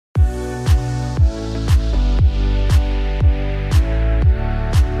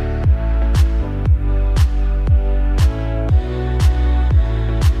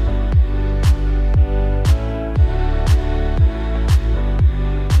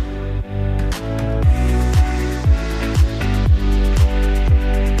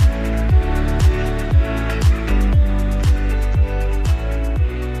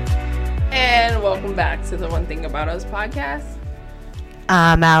to the One Thing About Us podcast.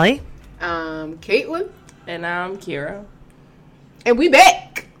 I'm Allie. I'm Caitlin. And I'm Kira. And we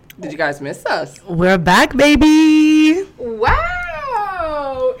back. Did you guys miss us? We're back, baby.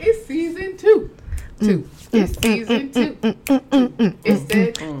 Wow. It's season 2. It's season 2. It's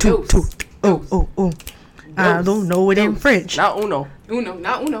the dose. Oh. I don't know it in French. Not uno.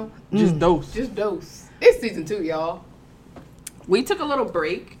 Not uno. Just dose. Just dose. It's season 2, y'all. We took a little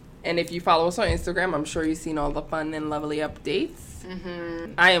break. And if you follow us on Instagram, I'm sure you've seen all the fun and lovely updates.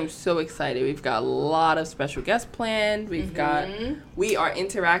 Mm-hmm. I am so excited. We've got a lot of special guests planned. We are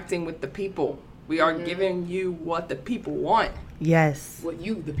interacting with the people. We are giving you what the people want. Yes. What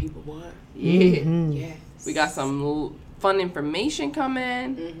you, the people, want. Yeah. Mm-hmm. Yes. We got some fun information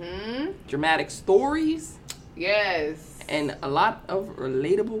coming. Mm-hmm. Dramatic stories. Yes. And a lot of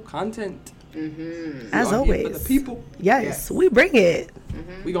relatable content. Mm-hmm. As always. For the people. Yes, we bring it.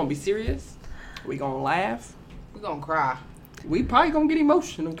 Mm-hmm. We gonna be serious. We gonna laugh. We gonna cry. We probably gonna get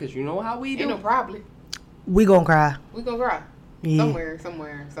emotional because you know how we do. Ain't no probably. We gonna cry. We gonna cry. Yeah. Somewhere,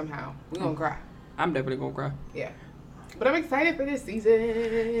 somehow. We gonna cry. I'm definitely gonna cry. Yeah. But I'm excited for this season.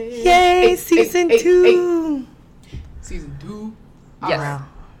 Yay, season 2. Season 2. Yes. Wow.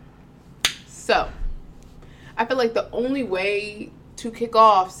 So, I feel like the only way to kick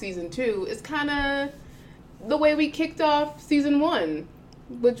off season 2 is kind of the way we kicked off season 1,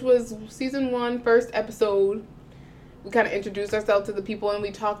 which was season 1, first episode. We kind of introduced ourselves to the people and we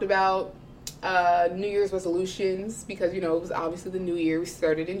talked about New Year's resolutions because, you know, it was obviously the new year. We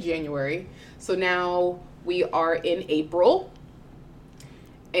started in January. So now we are in April.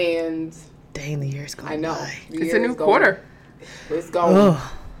 And Dang, the year's going I know. by. It's a new quarter. It's going.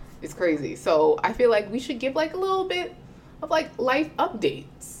 Ugh. It's crazy. So I feel like we should give like a little bit of like life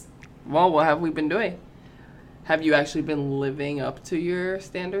updates. Well, what have we been doing? Have you actually been living up to your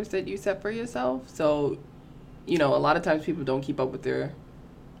standards that you set for yourself? So, you know, a lot of times people don't keep up with their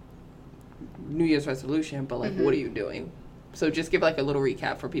New Year's resolution, but like, what are you doing? So just give like a little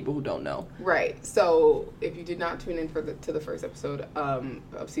recap for people who don't know. Right. So if you did not tune in to the first episode of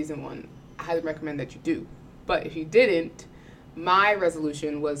season 1, I highly recommend that you do. But if you didn't, my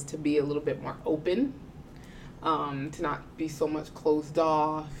resolution was to be a little bit more open, to not be so much closed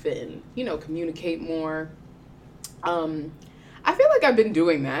off and, you know, communicate more. I feel like I've been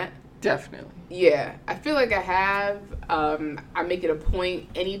doing that. Definitely. Yeah, I feel like I have. I make it a point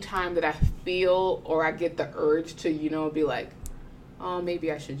anytime that I feel or I get the urge to, you know, be like, oh,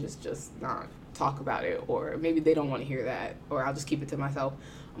 maybe I should just not talk about it, or maybe they don't want to hear that, or I'll just keep it to myself.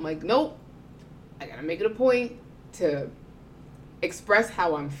 I'm like, nope, I gotta make it a point to express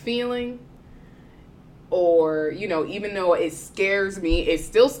how I'm feeling, or, you know, even though it scares me, it's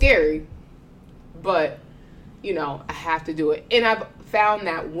still scary, but, you know, I have to do it. And I've found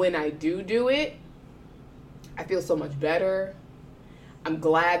that when I do it, I feel so much better. I'm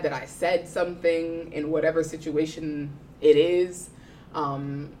glad that I said something in whatever situation it is,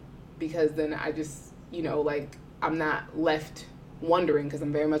 because then I just, you know, like, I'm not left wondering, because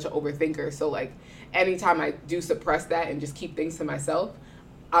I'm very much an overthinker. So, like, anytime I do suppress that and just keep things to myself,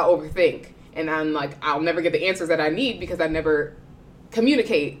 I overthink. And I'm like, I'll never get the answers that I need because I never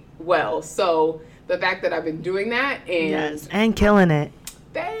communicate well. So the fact that I've been doing that and killing it.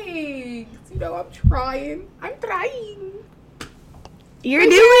 Thanks. You know, I'm trying. You're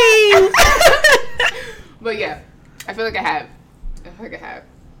doing. But yeah, I feel like I have.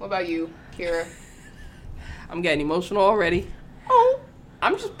 What about you, Kira? I'm getting emotional already. Oh.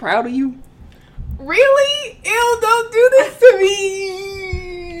 I'm just proud of you. Really? Ew, don't do this to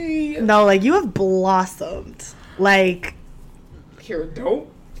me. No, like, you have blossomed. Like, Kira, don't.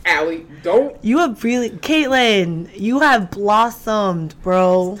 Allie, don't. you have really... Caitlin, you have blossomed,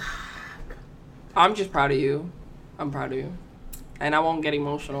 bro. I'm just proud of you. I'm proud of you. And I won't get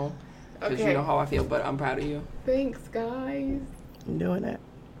emotional because you know how I feel, but I'm proud of you. Thanks, guys. I'm doing it.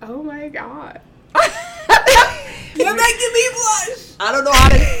 Oh, my God. You're making me blush. I don't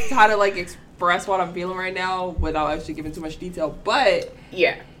know how to like express what I'm feeling right now without actually giving too much detail, but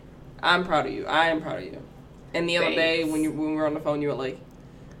yeah, I'm proud of you. I am proud of you. And the other day when we were on the phone, you were like,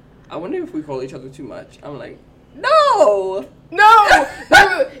 I wonder if we call each other too much. I'm like, no.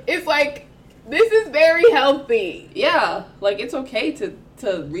 It's like, this is very healthy. Yeah, like it's okay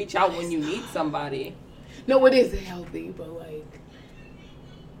to reach out when you need somebody. No, it is healthy, but like,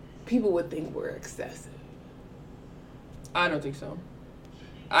 people would think we're excessive. I don't think so.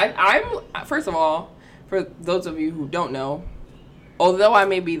 I'm first of all, for those of you who don't know, although I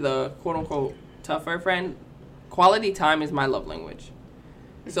may be the quote unquote tougher friend, quality time is my love language.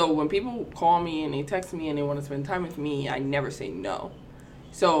 So when people call me and they text me and they want to spend time with me, I never say no.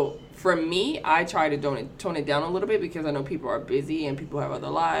 So for me, I try to tone it down a little bit because I know people are busy and people have other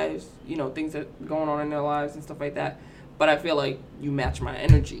lives, things that are going on in their lives and stuff like that. But I feel like you match my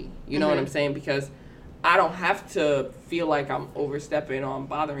energy. You know what I'm saying? Because I don't have to feel like I'm overstepping or I'm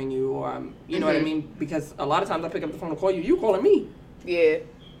bothering you or I'm, you know what I mean? Because a lot of times I pick up the phone to call you calling me. Yeah.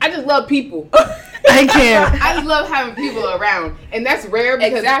 I just love people. I can't. I just love having people around. And that's rare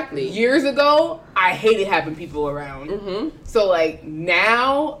because years ago, I hated having people around. So, like,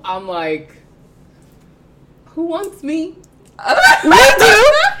 now, I'm like, who wants me?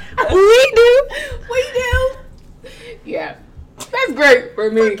 We do. Yeah. That's great for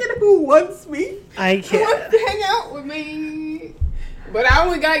me. Who wants me? I Who can't. wants to hang out with me? But I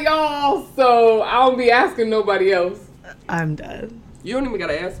only got y'all, so I don't be asking nobody else. I'm done. You don't even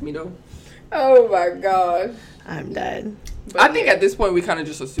gotta ask me though. Oh my gosh. I'm done. But I think at this point we kind of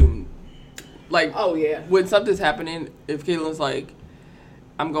just assume, like, oh yeah, when something's happening, if Caitlin's like,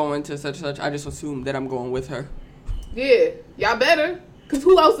 I'm going to such and such, I just assume that I'm going with her. yeah, y'all better, cause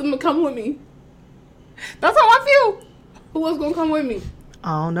who else is gonna come with me? That's how I feel. Who else gonna come with me?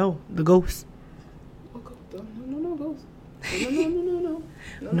 I don't know. The ghost. No, ghost.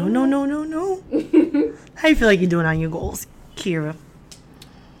 No. How you feel like you're doing on your goals, Kira?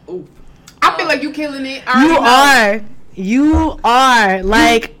 Ooh. I feel like you killing it. You are.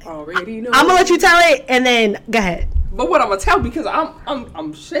 Like, already know. I'm gonna let you tell it, and then go ahead. But what I'm gonna tell because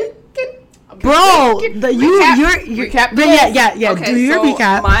I'm shaking. Bro, you're recap. Yeah. Okay, Do your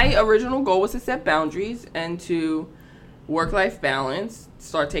recap. My original goal was to set boundaries and to work-life balance,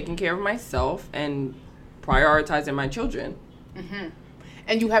 start taking care of myself, and prioritizing my children.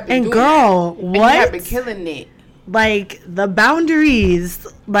 And you have been doing girl, that. what? And you have been killing it. Like, the boundaries,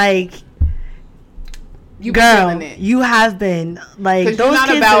 like, You girl, killing it. you have been. Like, those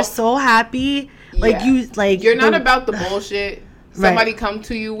kids are so happy. Like, you're not about the bullshit. Somebody come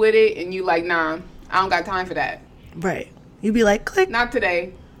to you with it, and you like, nah, I don't got time for that. Right. You be like, click. Not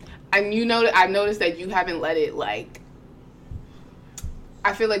today. And I noticed that you haven't let it, like,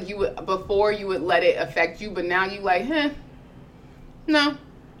 I feel like before you would let it affect you, but now you like, no.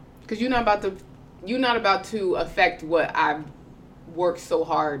 Because you're not about to affect what I've worked so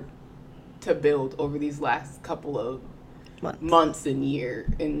hard to build over these last couple of months and year.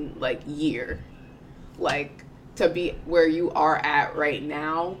 Like, to be where you are at right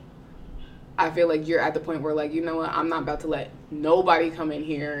now, I feel like you're at the point where, like, you know what, I'm not about to let nobody come in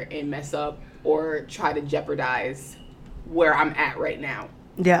here and mess up or try to jeopardize where I'm at right now.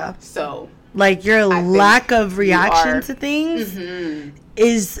 Yeah. So, like, your lack of reaction to things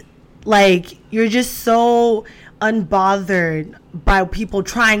is, like, you're just so unbothered by people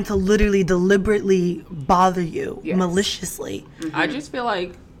trying to literally deliberately bother you maliciously. I just feel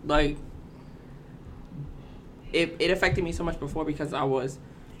like it affected me so much before because I was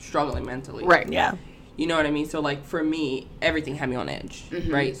struggling mentally. Right. Yeah. You know what I mean? So, like, for me, everything had me on edge,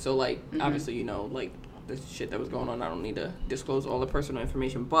 right? So, like, obviously, like, the shit that was going on, I don't need to disclose all the personal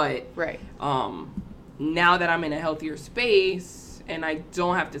information, but now that I'm in a healthier space and I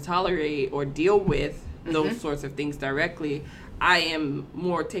don't have to tolerate or deal with those sorts of things directly, I am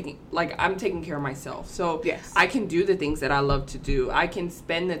more I'm taking care of myself. So I can do the things that I love to do. I can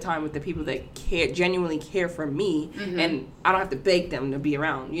spend the time with the people that genuinely care for me, and I don't have to beg them to be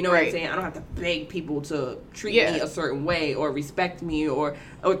around. You know what I'm saying? I don't have to beg people to treat me a certain way or respect me or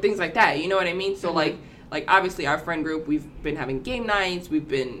things like that. You know what I mean? So like obviously our friend group, we've been having game nights, we've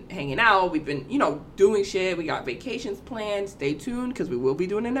been hanging out, we've been, doing shit. We got vacations planned. Stay tuned because we will be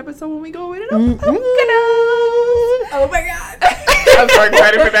doing an episode when we go in it. Oh my god. I'm so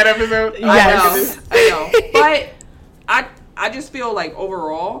excited for that episode. Yes. I know. But I just feel like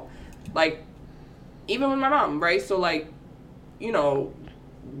overall, like, even with my mom, right? So, like, I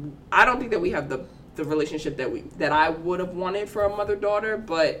don't think that we have the relationship that I would have wanted for a mother-daughter,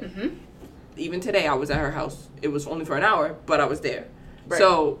 but even today I was at her house. It was only for an hour, but I was there. Right.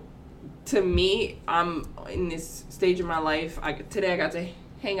 So, to me, I'm in this stage of my life. Today I got to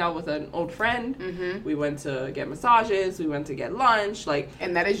hang out with an old friend. We went to get massages. We went to get lunch.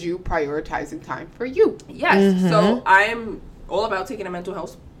 And that is you prioritizing time for you. Yes. So I'm all about taking a mental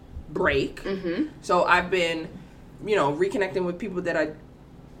health break. So I've been, reconnecting with people that I,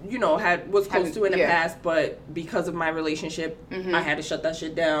 was close to in the past, but because of my relationship, I had to shut that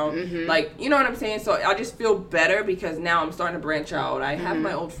shit down. Like, you know what I'm saying? So I just feel better because now I'm starting to branch out. I have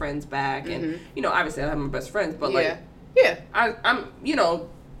my old friends back, and obviously I have my best friends, but I'm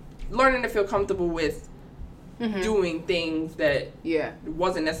learning to feel comfortable with doing things that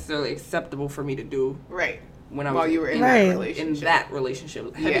wasn't necessarily acceptable for me to do when I was while you were in Right. that relationship. in that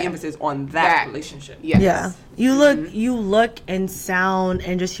relationship. Heavy Yeah. emphasis on that relationship. Yes. Yeah. You look and sound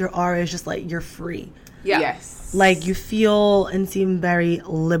and just your aura is just like you're free. Yeah. Yes. Like you feel and seem very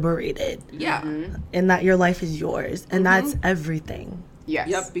liberated. Yeah. And that your life is yours. And that's everything. Yes.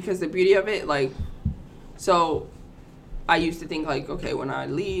 Yep, because the beauty of it, like, so I used to think, like, okay, when I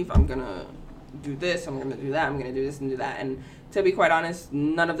leave, I'm going to do this, I'm going to do that, I'm going to do this and do that. And to be quite honest,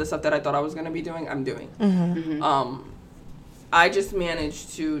 none of the stuff that I thought I was going to be doing, I'm doing. I just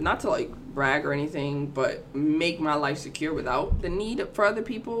managed to, not to, like, brag or anything, but make my life secure without the need for other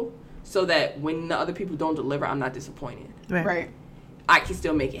people so that when the other people don't deliver, I'm not disappointed. Right. I can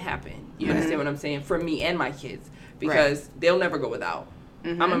still make it happen. You understand what I'm saying? For me and my kids. Because they'll never go without.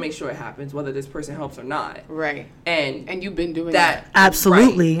 I'm going to make sure it happens, whether this person helps or not. Right. And you've been doing that.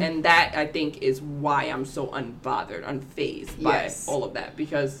 Absolutely. Right. And that, I think, is why I'm so unbothered, unfazed by all of that.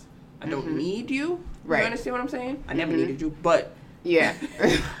 Because I don't need you. Right. You understand what I'm saying? I never needed you, but... Yeah.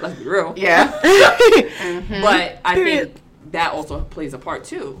 Let's be real. Yeah. But I think that also plays a part,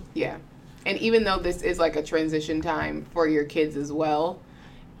 too. Yeah. And even though this is like a transition time for your kids as well,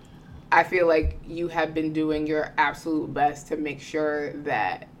 I feel like you have been doing your absolute best to make sure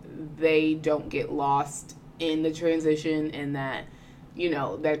that they don't get lost in the transition and that, you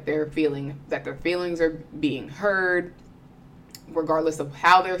know, that their feelings are being heard regardless of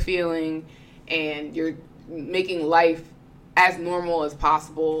how they're feeling, and you're making life as normal as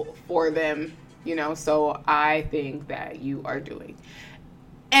possible for them, you know. So I think that you are doing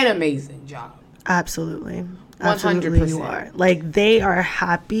an amazing job. Absolutely. 100%. Absolutely you are. Like they are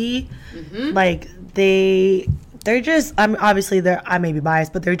happy. Like they're just, I mean, obviously I may be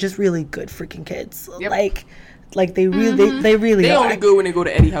biased, but they're just really good freaking kids. Like they really they really They are. only good when they go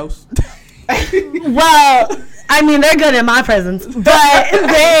to Eddie's house. Well, I mean, they're good in my presence, but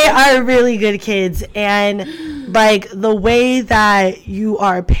they are really good kids. And like the way that you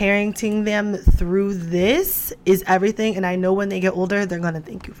are parenting them through this is everything. And I know when they get older, they're going to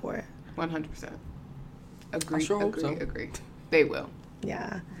thank you for it. 100%. Agree. I sure hope so. Agree. They will.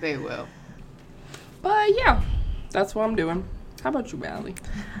 Yeah. They will. But yeah, that's what I'm doing. How about you, Allie?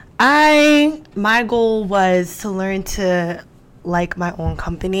 My goal was to learn to like my own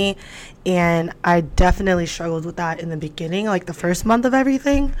company, and I definitely struggled with that in the beginning, like the first month of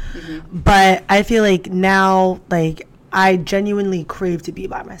everything. But I feel like now, like I genuinely crave to be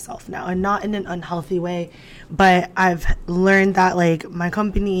by myself now, and not in an unhealthy way, but I've learned that like my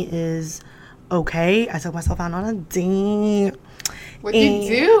company is okay. I took myself out on a date. What'd you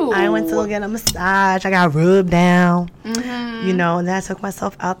do? I went to go get a massage. I got rubbed down, you know, and then I took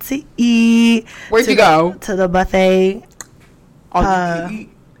myself out to eat. Where'd you go? To the buffet.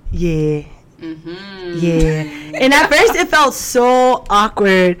 Yeah. Yeah. And at first it felt so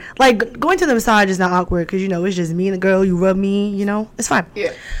awkward. Like going to the massage is not awkward because, you know, it's just me and the girl. You rub me, you know, it's fine.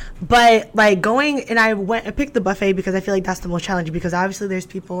 Yeah. But like going, and I went and picked the buffet because I feel like that's the most challenging, because obviously there's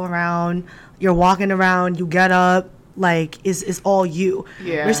people around. You're walking around. You get up. Like it's all you.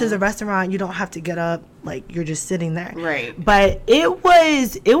 Yeah. Versus a restaurant, you don't have to get up. Like you're just sitting there. Right. But it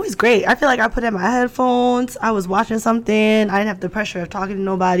was great. I feel like I put in my headphones. I was watching something. I didn't have the pressure of talking to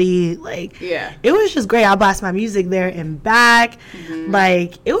nobody. Like it was just great. I blasted my music there and back.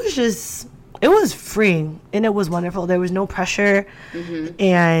 Like it was free and it was wonderful. There was no pressure.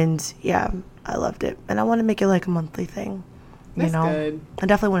 And yeah, I loved it. And I want to make it like a monthly thing. That's good. I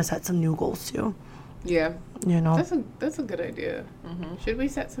definitely want to set some new goals too. Yeah. You know, that's a good idea. Should we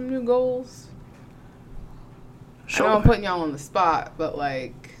set some new goals? Sure. I know I'm putting y'all on the spot, but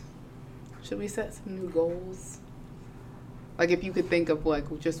like, should we set some new goals? Like, if you could think of like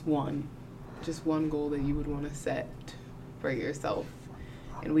just one goal that you would want to set for yourself,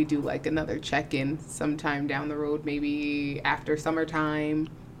 and we do like another check-in sometime down the road, maybe after summertime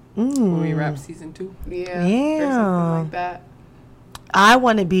when we wrap season 2. Yeah. Or something like that. I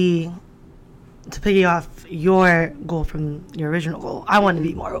want to be, to piggy off your goal from your original goal, I want to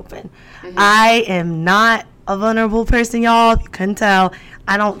be more open. I am not a vulnerable person, y'all. You couldn't tell.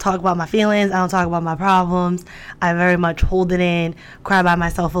 I don't talk about my feelings. I don't talk about my problems. I very much hold it in, cry by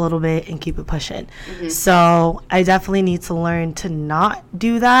myself a little bit, and keep it pushing. So I definitely need to learn to not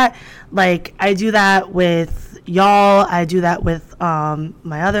do that. Like, I do that with y'all. I do that with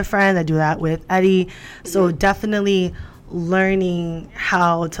my other friend. I do that with Eddie. So definitely learning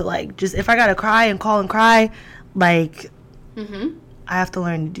how to, like, just if I gotta cry and call and cry, like, I have to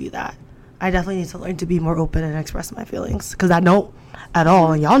learn to do that. I definitely need to learn to be more open and express my feelings, because I don't at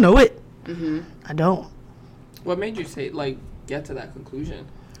all, and y'all know it. I don't. What made you say, like, get to that conclusion?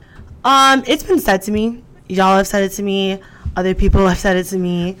 It's been said to me. Y'all have said it to me. Other people have said it to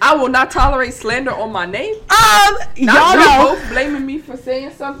me. I will not tolerate slander on my name. Y'all know. Both blaming me for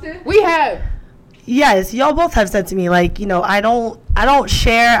saying something. We have. Yes, y'all both have said to me, like, you know, I don't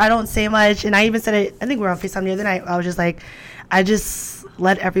share, I don't say much, and I even said it, I think we were on FaceTime the other night, I was just like, I just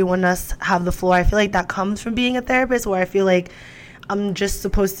let everyone else have the floor. I feel like that comes from being a therapist, where I feel like I'm just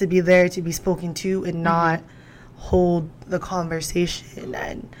supposed to be there to be spoken to and not hold the conversation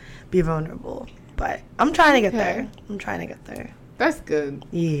and be vulnerable. But I'm trying to get there. I'm trying to get there. That's good.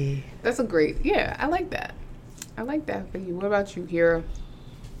 Yeah. That's a great, I like that. I like that for you. What about you, Kira?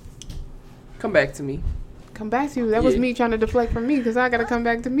 Come back to me. Come back to you. That was me trying to deflect from me because I got to come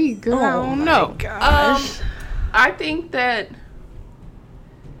back to me because I don't know. Gosh. I think that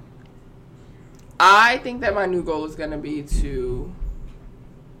my new goal is going to be to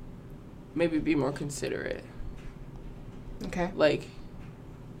maybe be more considerate. Okay. Like,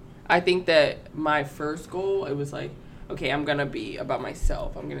 I think that my first goal, it was like, okay, I'm going to be about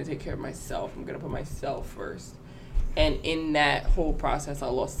myself. I'm going to take care of myself. I'm going to put myself first. And in that whole process, I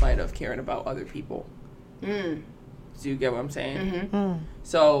lost sight of caring about other people. Do you get what I'm saying? Mm-hmm.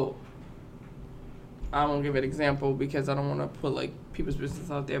 So, I won't give an example because I don't want to put, like, people's business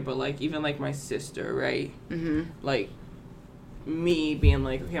out there. But, like, even, like, my sister, right? Mm-hmm. Like, me being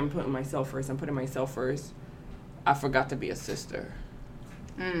like, okay, I'm putting myself first. I forgot to be a sister.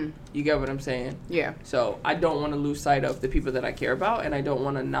 You get what I'm saying? Yeah. So, I don't want to lose sight of the people that I care about. And I don't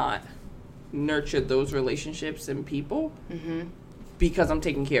want to not nurture those relationships and people because I'm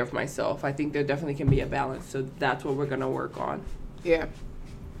taking care of myself. I think there definitely can be a balance. So that's what we're going to work on. Yeah.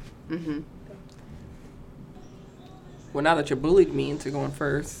 Well, now that you bullied me into going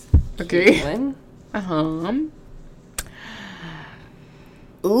first. Okay. Caitlin?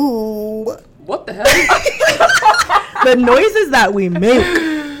 Ooh. What the hell? The noises that we make.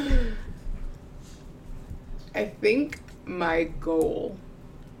 I think my goal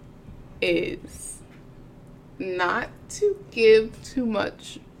is not to give too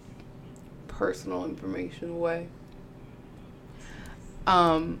much personal information away.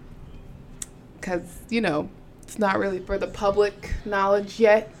 Because, you know, it's not really for the public knowledge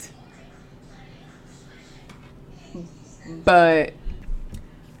yet. But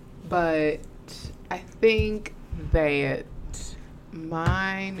I think that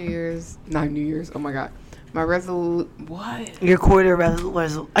my my what? Your quarter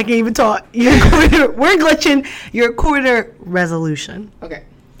resolution. I can't even talk. We're glitching. Your quarter resolution. Okay.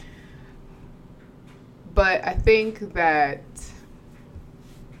 But I think that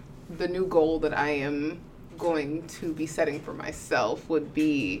the new goal that I am going to be setting for myself would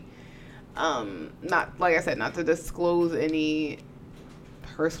be, not, like I said, not to disclose any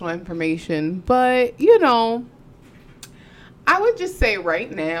personal information, but, you know, I would just say right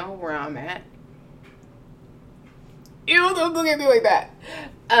now where I'm at, ew, don't look at me like that.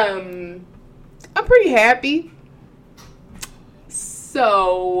 I'm pretty happy.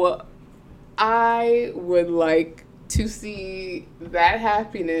 So I would like to see that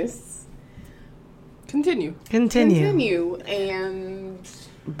happiness Continue and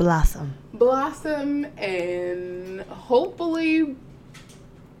blossom and hopefully,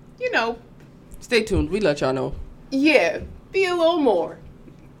 you know, stay tuned. We let y'all know. Yeah, be a little more.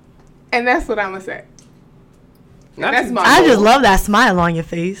 And that's what I'm gonna say. That's my I goal. just love that smile on your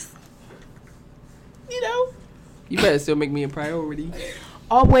face. You know, You better still make me a priority.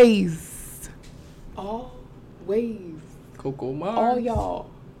 always Coco Mars. all y'all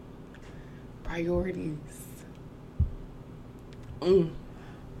priorities.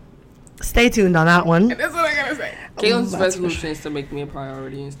 Stay tuned on that one. And that's what I gotta say. Caitlin's that's for resolution is to make me a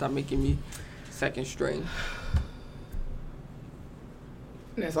priority and stop making me second string.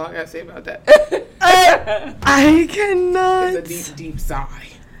 And that's all I gotta say about that. I cannot. It's a deep sigh.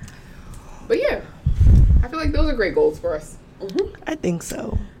 But yeah, I feel like those are great goals for us. I think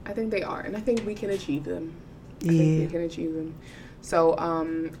so. I think they are, and I think we can achieve them. Yeah. We can achieve them. So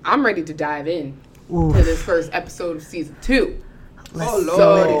I'm ready to dive in Oof. to this first episode of season 2. Let's Oh, go.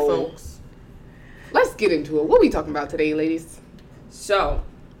 Lordy, folks. Let's get into it. What are we talking about today, ladies? So,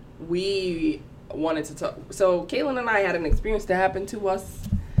 we wanted to talk. So, Caitlin and I had an experience that happened to us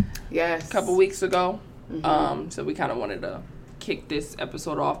Yes. a couple weeks ago. So, we kind of wanted to kick this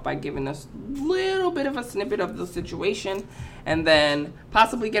episode off by giving us a little bit of a snippet of the situation and then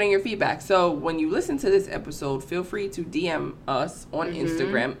possibly getting your feedback. So, when you listen to this episode, feel free to DM us on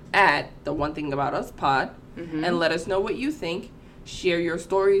Instagram at the One Thing About Us Pod and let us know what you think. Share your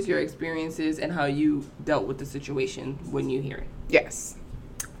stories, your experiences, and how you dealt with the situation when you hear it. Yes.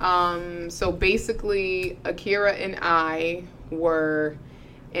 So basically, Akira and I were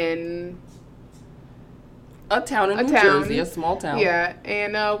in a town in New Jersey, a small town. Yeah,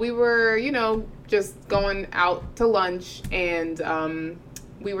 and we were, just going out to lunch, and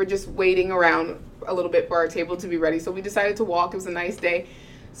we were just waiting around a little bit for our table to be ready. So we decided to walk. It was a nice day.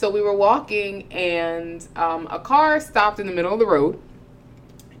 So we were walking, and a car stopped in the middle of the road,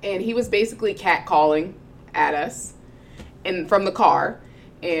 and he was basically catcalling at us and from the car,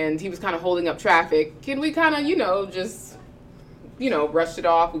 and he was kind of holding up traffic. And we kind of, just, brushed it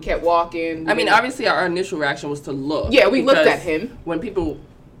off. We kept walking. I mean, obviously our initial reaction was to look. Yeah, we looked at him. When people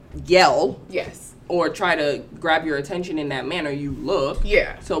yell. Yes. Or try to grab your attention in that manner, you look.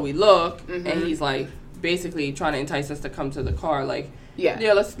 Yeah. So we look, and he's like basically trying to entice us to come to the car, like,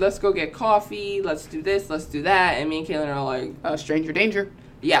 yeah, let's go get coffee, let's do this, let's do that, and me and Kaylin are like, stranger danger.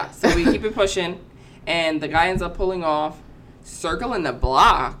 Yeah, so we keep it pushing, and the guy ends up pulling off, circling the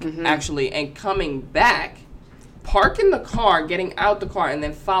block, actually, and coming back, parking the car, getting out the car, and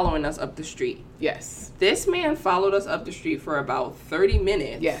then following us up the street. Yes. This man followed us up the street for about 30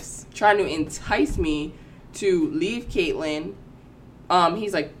 minutes. Yes. Trying to entice me to leave Caitlin.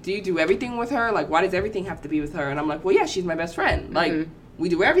 He's like, do you do everything with her? Like, why does everything have to be with her? And I'm like, well, yeah, she's my best friend. Like, we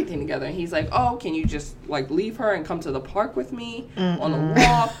do everything together. And he's like, oh, can you just, like, leave her and come to the park with me on the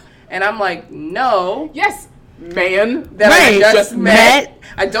walk? And I'm like, no. Yes, man. That I just met.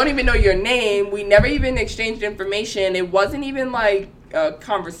 I don't even know your name. We never even exchanged information. It wasn't even, like, a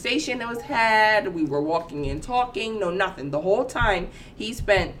conversation that was had. We were walking and talking. No, nothing. The whole time he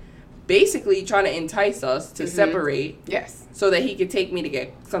spent basically trying to entice us to separate. Yes. So that he could take me to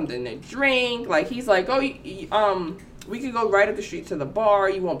get something to drink. Like, he's like, oh, we could go right up the street to the bar.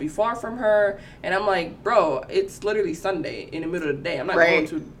 You won't be far from her. And I'm like, bro, it's literally Sunday in the middle of the day. I'm not going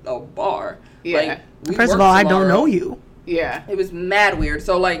to a bar. Yeah. Like, first of all, I don't know you. Yeah. It was mad weird.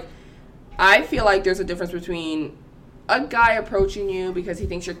 So, like, I feel like there's a difference between a guy approaching you because he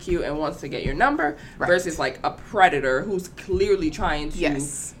thinks you're cute and wants to get your number versus, like, a predator who's clearly trying to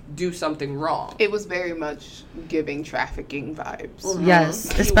do something wrong. It was very much giving trafficking vibes.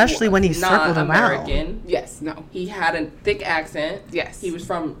 Yes, especially when he circled American. around. Yes, no. He had a thick accent. Yes. He was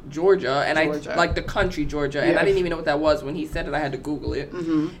from Georgia, and I like the country Georgia, and I didn't even know what that was when he said it. I had to Google it.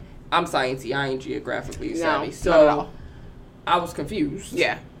 I'm sciencey, I ain't geographically savvy, so I was confused.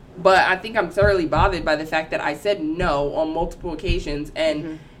 Yeah. But I think I'm thoroughly bothered by the fact that I said no on multiple occasions,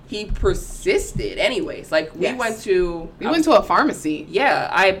 and he persisted anyways. Like, we went to a pharmacy. Yeah,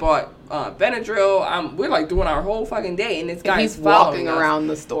 I bought Benadryl. We're, like, doing our whole fucking day, and this guy's walking around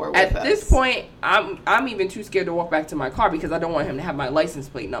the store with us. At this point, I'm even too scared to walk back to my car because I don't want him to have my license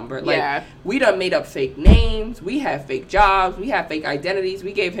plate number. Like, we done made up fake names. We have fake jobs. We have fake identities.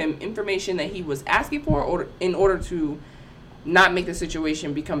 We gave him information that he was asking for in order to not make the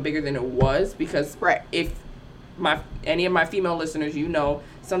situation become bigger than it was, because if any of my female listeners,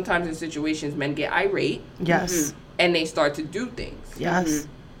 sometimes in situations men get irate, and they start to do things.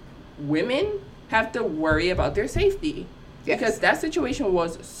 Women have to worry about their safety, because that situation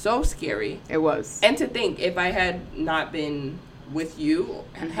was so scary. It was. And to think, if I had not been with you,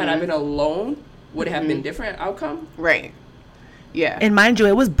 had I been alone, would it have been different outcome? Right. Yeah. And mind you,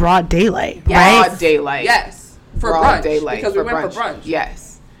 it was broad daylight. Right? Broad daylight. Yes. For broad brunch, daylight. Because we went for brunch.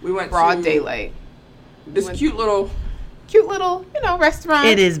 Yes. We went broad daylight. This cute little, restaurant.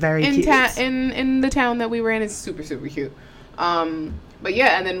 It is very cute. In the town that we were in, it's super, super cute. But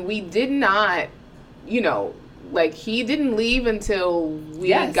yeah, and then we did not, he didn't leave until we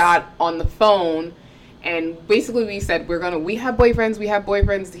got on the phone. And basically we said, we have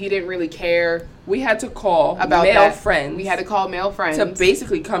boyfriends. He didn't really care. We had to call about male friends. We had to call male friends. To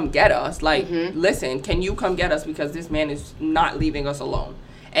basically come get us. Like, listen, can you come get us? Because this man is not leaving us alone.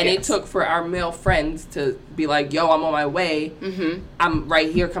 And it took for our male friends to be like, yo, I'm on my way. I'm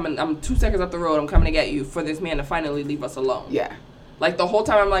right here coming. I'm 2 seconds up the road. I'm coming to get you, for this man to finally leave us alone. Yeah. Like, the whole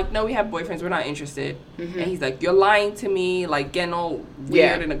time I'm like, no, we have boyfriends. We're not interested. And he's like, you're lying to me. Like, getting all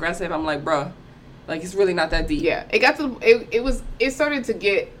weird and aggressive. I'm like, bruh. Like, it's really not that deep. Yeah, it got to it started to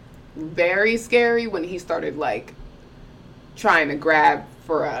get very scary when he started, like, trying to grab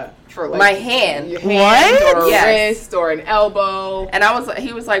for like my hand. Your hand what? Or a wrist or an elbow. And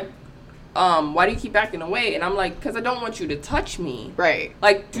he was like, why do you keep backing away? And I'm like, because I don't want you to touch me. Right.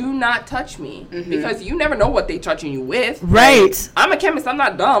 Like, do not touch me. Because you never know what they touching you with. Right. Like, I'm a chemist. I'm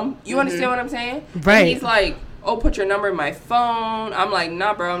not dumb. You understand what I'm saying? Right. And he's like, oh, put your number in my phone. I'm like,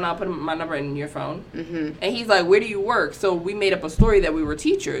 nah, bro, I'm not putting my number in your phone. And he's like, where do you work? So we made up a story that we were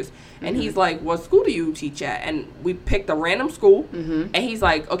teachers. And he's like, what school do you teach at? And we picked a random school. And he's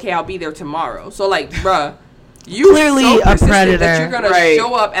like, okay, I'll be there tomorrow. So, like, bruh, you clearly so a predator that you're going to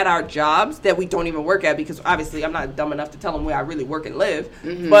show up at our jobs that we don't even work at, because obviously I'm not dumb enough to tell him where I really work and live.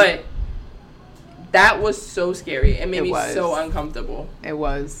 But That was so scary. It made me so uncomfortable. It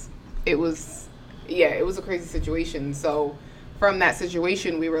was a crazy situation. So from that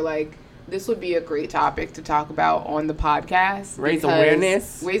situation, we were like, this would be a great topic to talk about on the podcast. Raise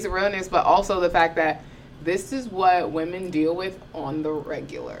awareness, but also the fact that this is what women deal with on the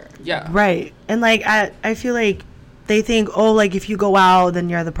regular. Yeah. Right. And, like, I feel like they think, oh, like, if you go out, then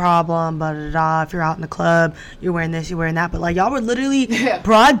you're the problem, blah, blah, blah. If you're out in the club, you're wearing this, you're wearing that. But, like, y'all were literally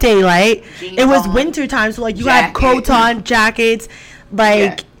broad daylight. Jeans it was winter time, so, like, you had coats on, jackets.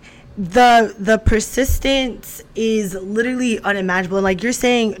 Like, the persistence is literally unimaginable. And, like, you're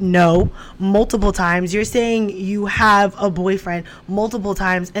saying no multiple times. You're saying you have a boyfriend multiple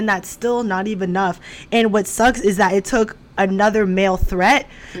times, and that's still not even enough. And what sucks is that it took another male threat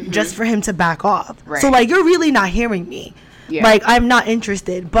just for him to back off. Right. So, like, you're really not hearing me. Yeah. Like, I'm not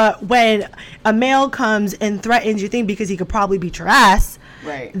interested. But when a male comes and threatens your thing because he could probably beat your ass,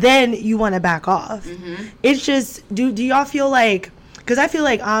 right, then you want to back off. It's just, do y'all feel like, because I feel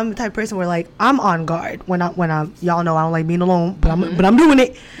like I'm the type of person where, like, I'm on guard when I'm y'all know I don't like being alone, but I'm doing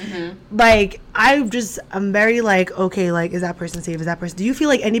it. Like, I'm very like, okay, like, is that person safe? Is that person? Do you feel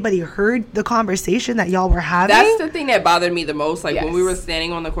like anybody heard the conversation that y'all were having? That's the thing that bothered me the most. Like, when we were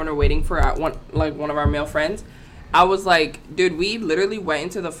standing on the corner waiting for one of our male friends, I was like, dude, we literally went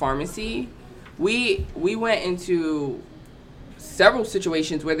into the pharmacy. We went into several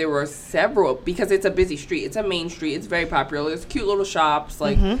situations where there were because it's a busy street. It's a main street. It's very popular. There's cute little shops.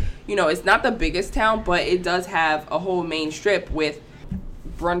 Like, you know, it's not the biggest town, but it does have a whole main strip with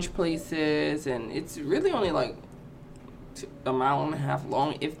brunch places, and it's really only like a mile and a half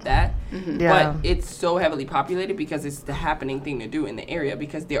long, if that. But it's so heavily populated because it's the happening thing to do in the area,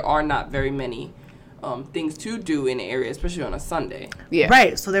 because there are not very many things to do in the area, especially on a Sunday. Yeah.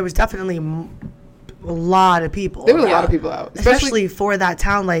 Right. So there was definitely a lot of people. There were a lot of people out. Especially for that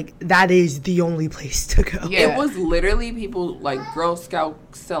town, like, that is the only place to go. Yeah. It was literally people, like, Girl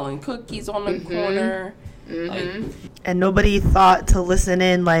Scouts selling cookies on the corner. Like, and nobody thought to listen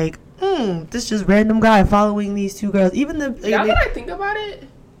in, like, this just random guy following these two girls. Even the... Now that I think about it,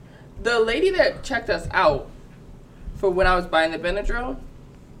 the lady that checked us out for when I was buying the Benadryl,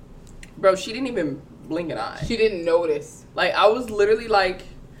 bro, she didn't even blink an eye. She didn't notice. Like, I was literally like,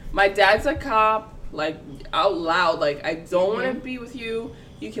 my dad's a cop, like, out loud, like, I don't want to be with you.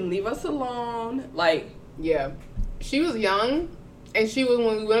 You can leave us alone. Like, yeah. She was young, and she was,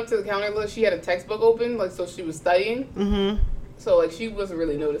 when we went up to the counter, she had a textbook open, like, so she was studying. So, like, she wasn't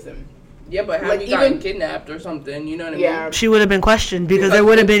really noticing. Yeah, but have you gotten kidnapped or something, you know what I mean? She would have been questioned because there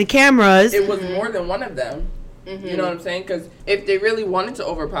would have been cameras. It was more than one of them. You know what I'm saying? Because if they really wanted to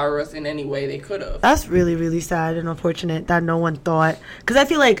overpower us in any way, they could have. That's really, really sad and unfortunate that no one thought. Because I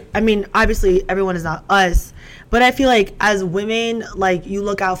feel like, I mean, obviously everyone is not us, but I feel like as women, like, you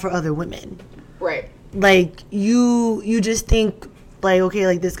look out for other women. Right. Like, you just think, like, okay,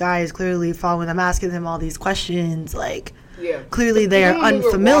 like, this guy is clearly following them, asking him all these questions, like, clearly they are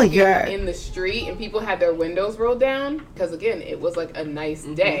unfamiliar. We were in the street and people had their windows rolled down, because again, it was like a nice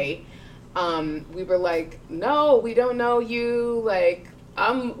day. We were like, no, we don't know you. Like,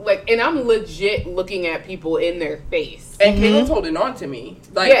 I'm legit looking at people in their face. And Caleb's holding on to me.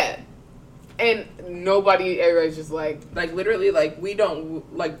 Like, yeah. And everybody's just like literally, like, we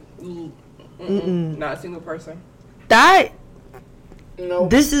don't, like, not a single person.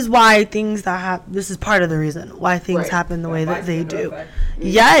 This is why things that happen, this is part of the reason why things happen the way that they do.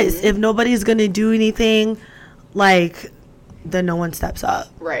 Yes, if nobody's going to do anything, like, then no one steps up.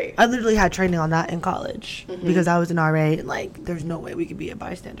 Right. I literally had training on that in college because I was an RA, and, like, there's no way we could be a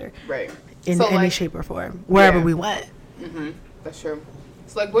bystander. Right. In any shape or form, wherever we went. That's true.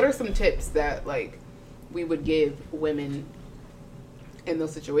 So, like, what are some tips that, like, we would give women in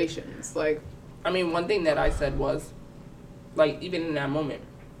those situations? Like, I mean, one thing that I said was, like, even in that moment,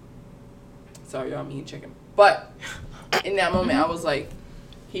 sorry, I'm eating chicken, but in that moment, I was like,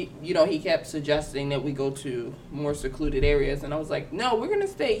 he kept suggesting that we go to more secluded areas, and I was like, no, we're gonna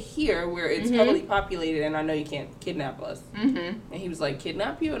stay here where it's heavily populated, and I know you can't kidnap us. And he was like,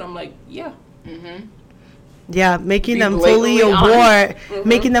 kidnap you? And I'm like, yeah. Yeah, making them fully aware,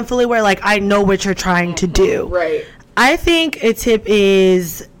 making them fully aware, like, I know what you're trying to do. Right. I think a tip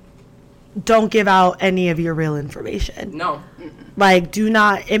is, don't give out any of your real information. No. Like, do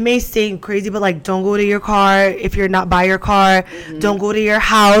not, it may seem crazy, but, like, don't go to your car if you're not by your car. Don't go to your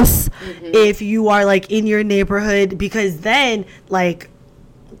house if you are, like, in your neighborhood, because then, like,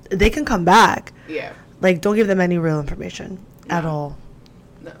 they can come back. Yeah. Like, don't give them any real information at all.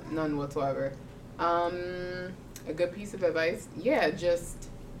 No, none whatsoever. A good piece of advice, just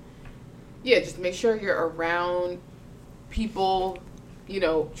make sure you're around people,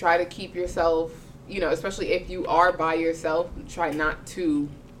 try to keep yourself, especially if you are by yourself, try not to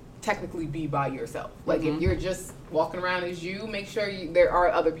technically be by yourself. Like, if you're just walking around as you, make sure there are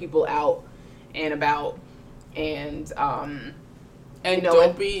other people out and about. And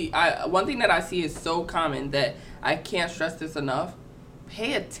don't be. One thing that I see is so common that I can't stress this enough.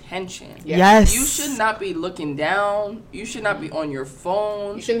 Pay attention. Yes. You should not be looking down. You should not be on your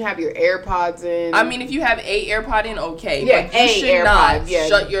phone. You shouldn't have your AirPods in. I mean, if you have a AirPod in, okay. Yeah, but you should not shut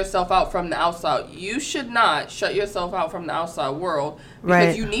Yeah. yourself out from the outside. You should not shut yourself out from the outside world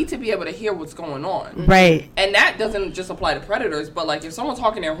because you need to be able to hear what's going on. Right. And that doesn't just apply to predators, but like if someone's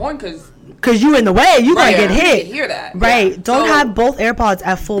honking their horn because you in the way, you gonna get hit. You hear that. Right. Yeah. Don't have both AirPods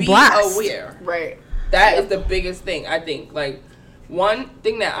at full blast. Be aware. Right. That is the biggest thing, I think. Like, one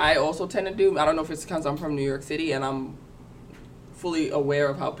thing that I also tend to do, I don't know if it's because I'm from New York City and I'm fully aware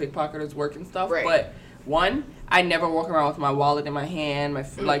of how pickpocketers work and stuff, but one, I never walk around with my wallet in my hand,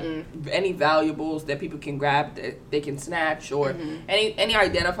 like any valuables that people can grab that they can snatch, or any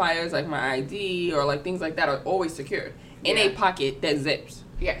identifiers like my ID or like things like that are always secured in a pocket that zips.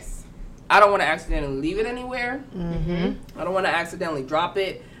 Yes. I don't want to accidentally leave it anywhere. I don't want to accidentally drop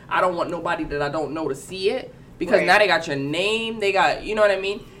it. I don't want nobody that I don't know to see it. Because now they got your name, they got, you know what I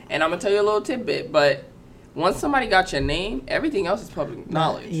mean? And I'm going to tell you a little tidbit, but once somebody got your name, everything else is public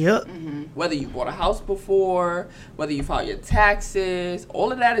knowledge. Yep. Whether you bought a house before, whether you filed your taxes,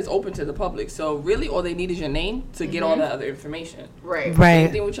 all of that is open to the public. So really all they need is your name to get all that other information. Right.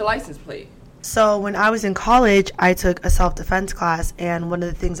 Same thing with your license plate. So when I was in college, I took a self-defense class, and one of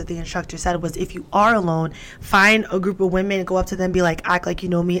the things that the instructor said was, if you are alone, find a group of women, go up to them, be like, act like you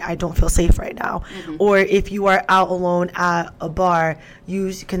know me, I don't feel safe right now. Or if you are out alone at a bar,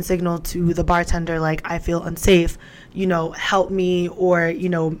 you can signal to the bartender, like, I feel unsafe, help me, or,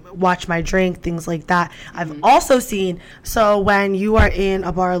 watch my drink, things like that. I've also seen, so when you are in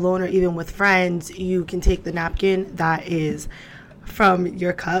a bar alone or even with friends, you can take the napkin that is from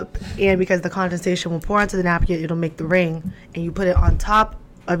your cup, and because the condensation will pour onto the napkin, it'll make the ring, and you put it on top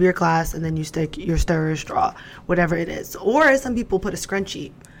of your glass, and then you stick your stirrer straw, whatever it is. Or some people put a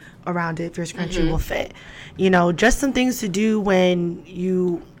scrunchie around it if your scrunchie will fit. Just some things to do when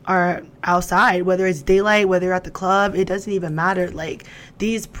you are outside, whether it's daylight, whether you're at the club, it doesn't even matter. Like,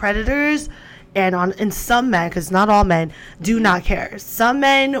 these predators, and some men, because not all men do not care. Some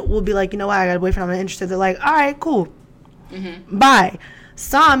men will be like, you know what, I got a boyfriend, I'm not interested. They're like, all right, cool. Bye.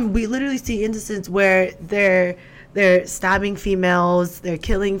 Some, we literally see instances where they're stabbing females, they're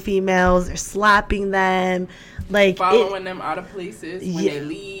killing females, they're slapping them, like following them out of places when they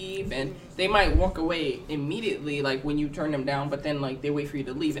leave, and they might walk away immediately, like when you turn them down, but then like they wait for you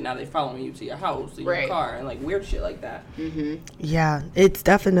to leave, and now they're following you to your house, to your car, and like weird shit like that. Yeah, it's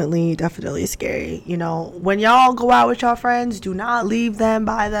definitely scary. When y'all go out with your friends, do not leave them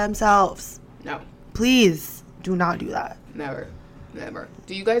by themselves. No, please do not do that. Never.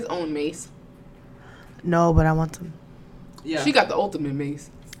 Do you guys own mace? No, but I want them. Yeah. She got the ultimate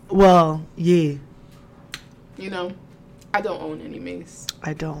mace. Well, yeah. I don't own any mace.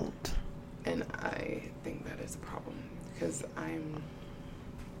 I don't. And I think that is a problem because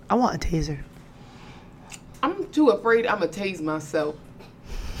I want a taser. I'm too afraid I'm going to tase myself.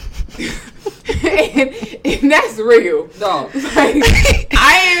 and that's real. No. Like,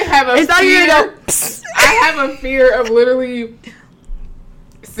 I have a fear. I have a fear of literally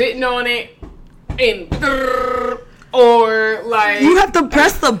sitting on it and or like you have to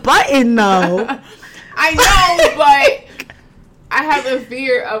press the button though. I know, but I have a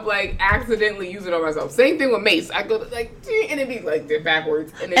fear of like accidentally using it on myself. Same thing with mace. I go like and it be like they're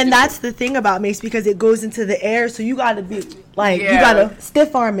backwards. And that's the thing about mace, because it goes into the air, so you gotta be like you gotta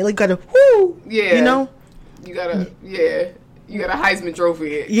stiff arm it, like you gotta whoo. Yeah. You gotta Heisman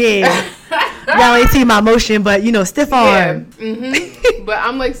Trophy it. Yeah. Y'all ain't see my motion, but stiff arm. Yeah. But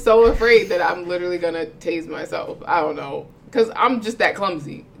I'm like so afraid that I'm literally gonna tase myself. I don't know, because I'm just that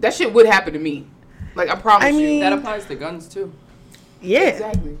clumsy. That shit would happen to me. Like, I promise you. That applies to guns too. Yeah.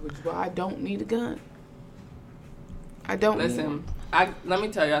 Exactly. Which is why I don't need a gun. I don't. Listen, let me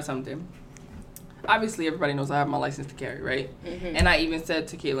tell y'all something. Obviously, everybody knows I have my license to carry, right? And I even said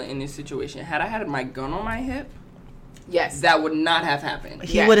to Kayla in this situation, had I had my gun on my hip, yes, that would not have happened.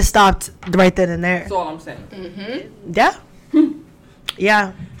 He would have stopped right then and there. That's all I'm saying. Yeah.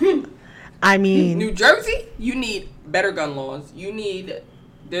 Yeah. I mean, New Jersey, you need better gun laws. You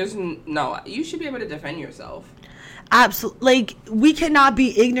should be able to defend yourself. Absolutely. Like, we cannot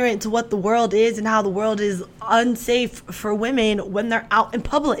be ignorant to what the world is and how the world is unsafe for women when they're out in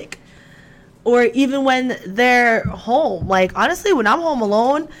public or even when they're home. Like, honestly, when I'm home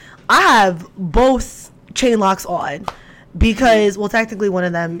alone, I have both chain locks on because, well, technically one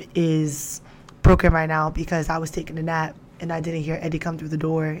of them is broken right now because I was taking a nap and I didn't hear Eddie come through the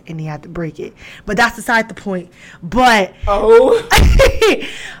door and he had to break it. But that's beside the point. But oh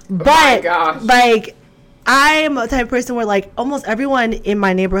my gosh. Like, I'm a type of person where like almost everyone in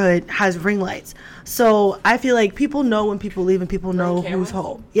my neighborhood has ring lights. So I feel like people know when people leave and people know who's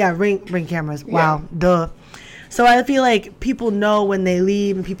home. Yeah, ring cameras. Wow, duh. So I feel like people know when they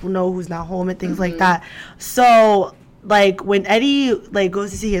leave and people know who's not home and things like that. So like when Eddie like goes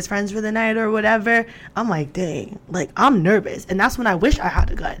to see his friends for the night or whatever, I'm like, dang, like I'm nervous. And that's when I wish I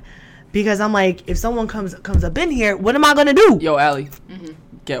had a gun. Because I'm like, if someone comes up in here, what am I gonna do? Yo, Allie,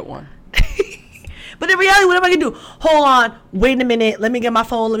 get one. But in reality, what am I gonna do? Hold on, wait a minute, let me get my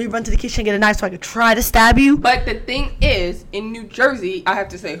phone, let me run to the kitchen, get a knife so I can try to stab you. But the thing is, in New Jersey, I have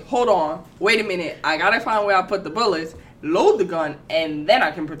to say, hold on, wait a minute, I gotta find where I put the bullets, load the gun, and then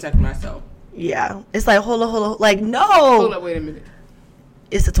I can protect myself. Yeah, it's like, hold on, like, no. Hold on, wait a minute.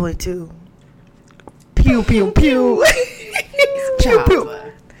 It's a 22. Pew, pew, pew. Pew, pew.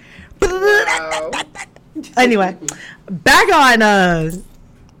 Wow. Anyway, back on,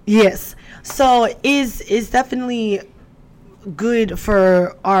 yes. So is definitely good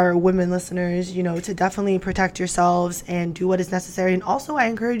for our women listeners, you know, to definitely protect yourselves and do what is necessary. And also I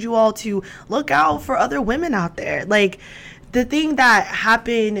encourage you all to look out for other women out there. Like the thing that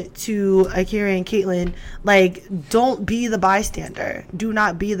happened to Akira and Caitlin, like, don't be the bystander. Do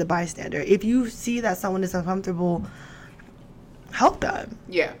not be the bystander. If you see that someone is uncomfortable, help them.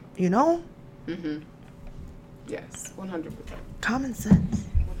 Yeah. You know? Yes, 100%. Common sense.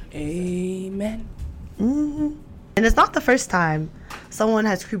 Amen. And it's not the first time someone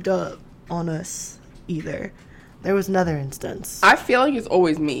has creeped up on us either. There was another instance. I feel like it's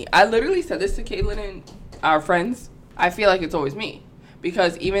always me. I literally said this to Caitlin and our friends. I feel like it's always me.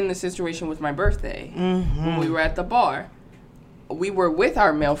 Because even the situation with my birthday, when we were at the bar, we were with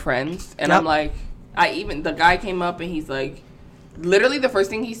our male friends. And I'm like, the guy came up and he's like, literally the first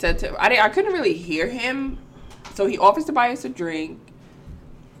thing he said to, I couldn't really hear him. So he offers to buy us a drink.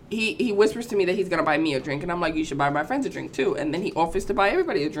 He whispers to me that he's going to buy me a drink. And I'm like, you should buy my friends a drink, too. And then he offers to buy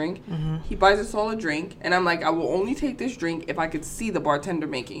everybody a drink. He buys us all a drink. And I'm like, I will only take this drink if I could see the bartender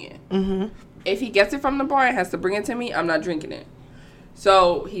making it. If he gets it from the bar and has to bring it to me, I'm not drinking it.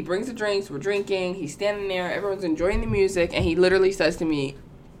 So he brings the drinks. We're drinking. He's standing there. Everyone's enjoying the music. And he literally says to me,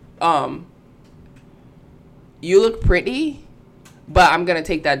 you look pretty, but I'm going to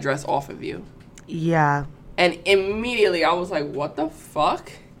take that dress off of you. Yeah. And immediately I was like, what the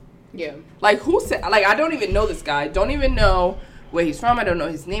fuck? Yeah. Like, who said, like, I don't even know this guy. Don't even know where he's from. I don't know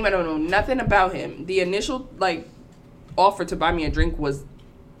his name. I don't know nothing about him. The initial, like, offer to buy me a drink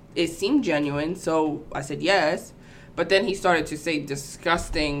it seemed genuine. So I said yes. But then he started to say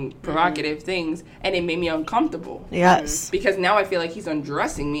disgusting, provocative things. And it made me uncomfortable. Yes. Because now I feel like he's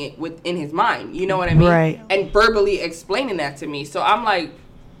undressing me in his mind. You know what I mean? Right. And verbally explaining that to me. So I'm like,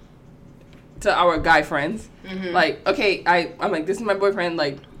 to our guy friends, like, okay, I'm like, this is my boyfriend,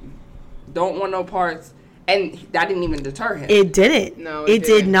 like, don't want no parts. And that didn't even deter him. It didn't. No, it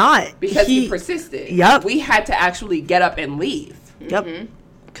did not. Because he persisted. Yep. We had to actually get up and leave. Yep.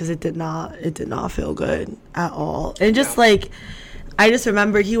 Because it did not feel good at all. And just like, I just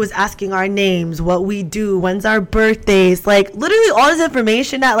remember he was asking our names, what we do, when's our birthdays, like literally all this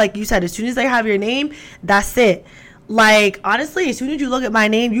information that, like you said, as soon as they have your name, that's it. Like, honestly, as soon as you look at my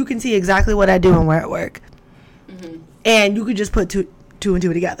name, you can see exactly what I do and where at work. And you could just put two and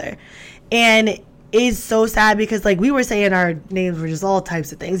two together. And it's so sad because, like, we were saying our names were just all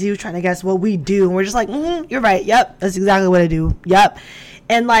types of things. He was trying to guess what we do. And we're just like, you're right. Yep, that's exactly what I do. Yep.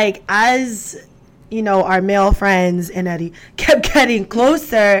 And, like, as, you know, our male friends and Eddie kept getting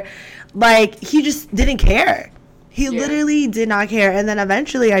closer, like, he just didn't care. He literally did not care. And then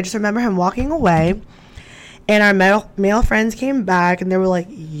eventually I just remember him walking away. And our male friends came back and they were like,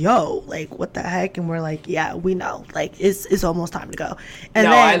 yo, like, what the heck? And we're like, yeah, we know. Like, it's almost time to go. And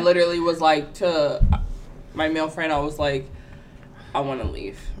no, then, I literally was like, to my male friend, I was like, I want to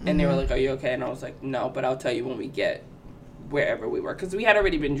leave. And they were like, are you okay? And I was like, no, but I'll tell you when we get wherever we were. Because we had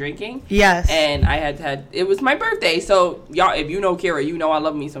already been drinking. Yes. And I had, it was my birthday. So, y'all, if you know Kira, you know I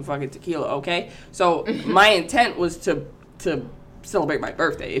love me some fucking tequila, okay? So, my intent was to celebrate my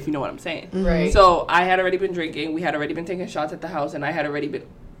birthday, if you know what I'm saying. Right. So I had already been drinking. We had already been taking shots at the house, and I had already been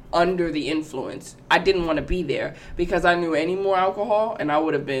under the influence. I didn't want to be there because I knew any more alcohol, and I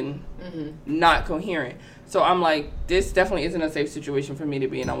would have been not coherent. So I'm like, this definitely isn't a safe situation for me to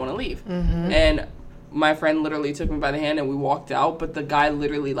be in. I want to leave. And my friend literally took me by the hand, and we walked out. But the guy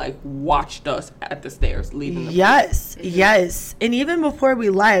literally, like, watched us at the stairs leaving the place. Yes. And even before we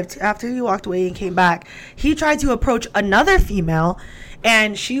left, after he walked away and came back, he tried to approach another female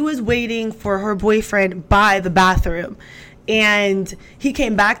and she was waiting for her boyfriend by the bathroom. And he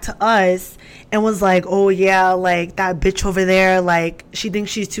came back to us and was like, oh, yeah, like, that bitch over there, like, she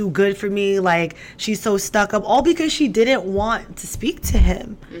thinks she's too good for me. Like, she's so stuck up. All because she didn't want to speak to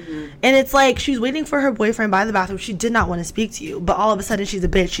him. Mm-hmm. And it's like, she's waiting for her boyfriend by the bathroom. She did not want to speak to you. But all of a sudden, she's a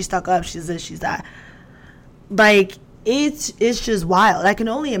bitch. She's stuck up. She's this, she's that. Like, it's just wild. I can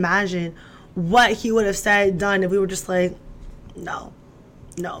only imagine what he would have said, done, if we were just like, no.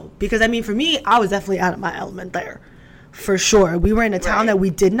 Because, I mean, for me, I was definitely out of my element there. For sure. We were in a town that we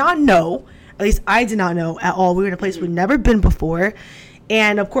did not know. At least I did not know at all. We were in a place we'd never been before.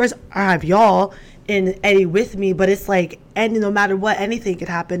 And, of course, I have y'all and Eddie with me. But it's like, and no matter what, anything could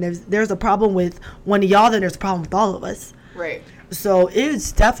happen. If there's a problem with one of y'all, then there's a problem with all of us. Right. So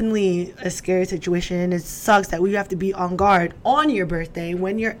it's definitely a scary situation. And it sucks that we have to be on guard on your birthday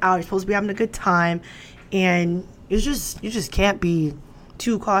when you're out. You're supposed to be having a good time. And you just can't be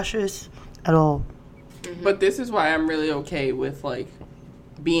too cautious at all. Mm-hmm. But this is why I'm really okay with, like,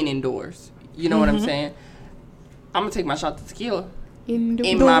 being indoors. You know what I'm saying? I'm going to take my shot to tequila. Indoors.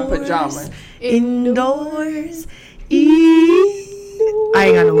 In my pajamas. Indoors. I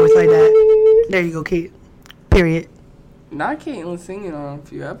ain't got no voice like that. There you go, Kate. Period. Not Caitlin singing on a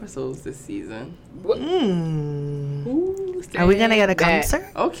few episodes this season. Are we going to get a concert?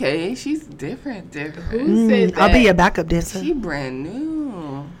 Okay, she's different. Who said that? I'll be your backup dancer. She brand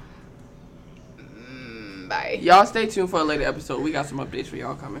new. Bye. Y'all stay tuned for a later episode. We got some updates for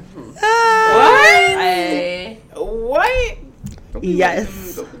y'all coming. What?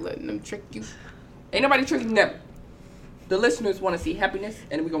 Yes. Don't letting them trick you. Ain't nobody tricking them. The listeners want to see happiness,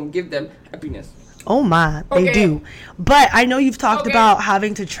 and we're going to give them happiness. Oh my, they do. But I know you've talked about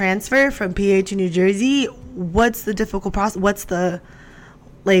having to transfer from PA to New Jersey. What's the difficult process? What's the,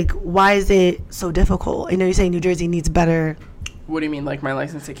 like, why is it so difficult? I know you're saying New Jersey needs better. What do you mean, like my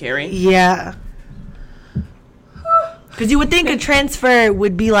license to carry? Yeah. Because you would think a transfer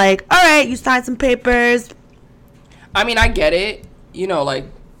would be like, all right, you sign some papers. I mean, I get it. You know, like,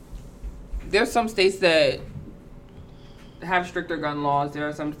 there's some states that have stricter gun laws. There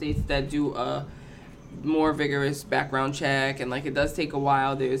are some states that do a more vigorous background check. And, like, it does take a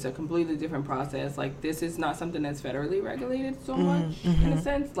while. There's a completely different process. Like, this is not something that's federally regulated so much, in a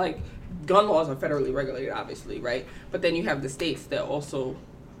sense. Like, gun laws are federally regulated, obviously, right? But then you have the states that also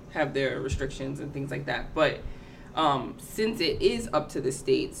have their restrictions and things like that. But since it is up to the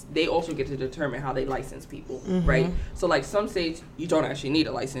states, they also get to determine how they license people, right? So, like, some states, you don't actually need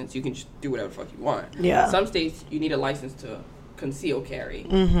a license. You can just do whatever the fuck you want. Yeah. Some states, you need a license to conceal carry.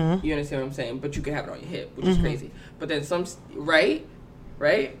 You understand what I'm saying? But you can have it on your hip, which is crazy. But then some, right?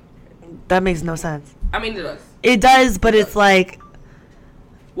 That makes no sense. I mean, it does. It does, but it's like,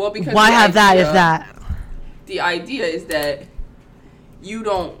 well, because why have that if that? The idea is that you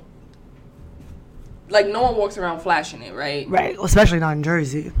don't, like, no one walks around flashing it, right? Right, especially not in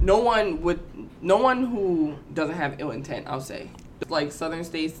Jersey. No one who doesn't have ill intent, I'll say. Like, southern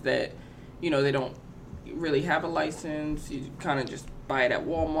states that, you know, they don't really have a license. You kind of just buy it at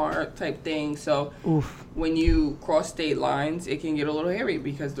Walmart type thing. So when you cross state lines, it can get a little hairy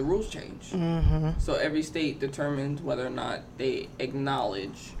because the rules change. So every state determines whether or not they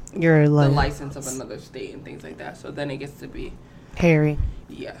acknowledge the license of another state and things like that. So then it gets to be hairy.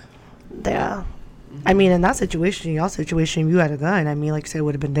 Yeah. Yeah. I mean, in that situation, y'all situation, you had a gun. I mean, like you said, it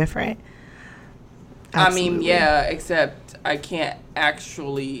would have been different. Absolutely. I mean, yeah, except I can't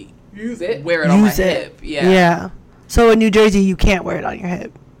actually wear it on my hip. Yeah. So in New Jersey, you can't wear it on your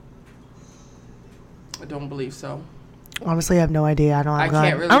hip. I don't believe so. Honestly, I have no idea. I don't have a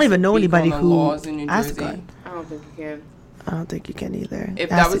gun. Really, I don't even know anybody who has a gun. I don't think you can. I don't think you can either. If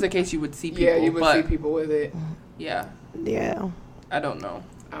that was the case, you would see people. Yeah, you would see people with it. Yeah. Yeah. I don't know.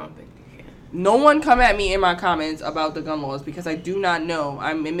 I don't think you can. No one come at me in my comments about the gun laws because I do not know.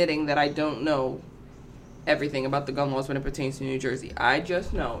 I'm admitting that I don't know everything about the gun laws when it pertains to New Jersey. I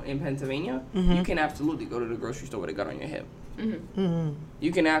just know in Pennsylvania, you can absolutely go to the grocery store with a gun on your hip.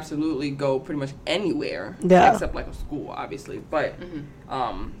 You can absolutely go pretty much anywhere except like a school, obviously. But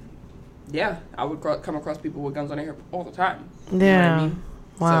yeah, I would come across people with guns on their hip all the time. Yeah. You know what I mean?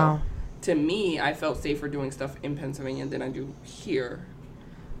 Wow. So, to me, I felt safer doing stuff in Pennsylvania than I do here.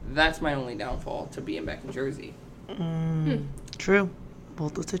 That's my only downfall to being back in Jersey. True.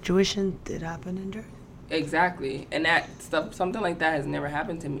 Both the situations did happen in Jersey. Exactly. And that stuff, something like that has never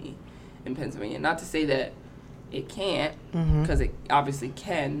happened to me in Pennsylvania. Not to say that it can't, because it obviously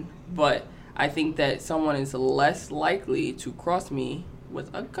can, but I think that someone is less likely to cross me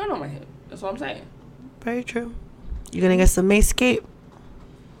with a gun on my hip. That's what I'm saying. Very true. You gonna get some Macecape?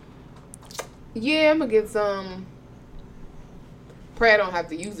 Yeah, I'm gonna get some pray I don't have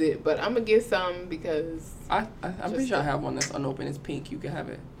to use it, but I'm gonna get some because I'm pretty sure I have one that's unopened. It's pink. You can have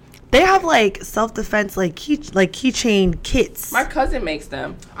it. They have like self-defense keychain kits. My cousin makes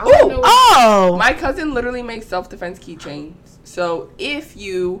them. My cousin literally makes self-defense keychains. So if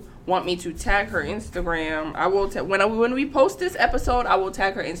you want me to tag her Instagram, I will. When we post this episode, I will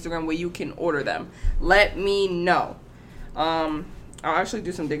tag her Instagram where you can order them. Let me know. I'll actually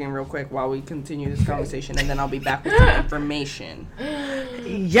do some digging real quick while we continue this conversation, and then I'll be back with some information.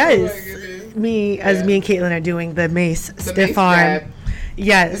 Yes, me and Caitlin are doing the mace stiff arm.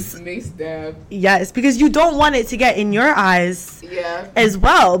 Yes. Mace dab. Yes, because you don't want it to get in your eyes. Yeah. As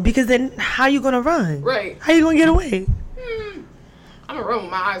well, because then how you gonna run? Right. How you gonna get away? I'm gonna run with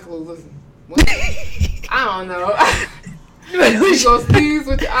my eyes closed. Listen, I don't know. You gonna sneeze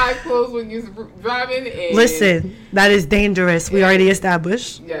with your eyes closed when you're driving? And listen, that is dangerous. We already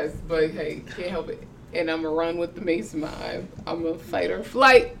established. Yes, but hey, can't help it. And I'm gonna run with the mace in my eye. I'm a fight or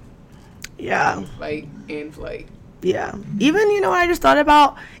flight. Yeah. Fight and flight. Yeah. Even, what I just thought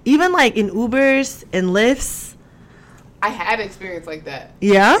about? Even like in Ubers and Lyfts. I had an experience like that.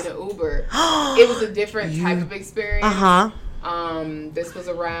 Yeah? In an Uber. It was a different type of experience. Uh-huh. This was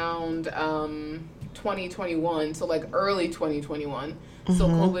around 2021, so like early 2021. Mm-hmm. So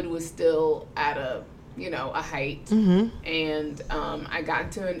COVID was still at a height. Mm-hmm. And I got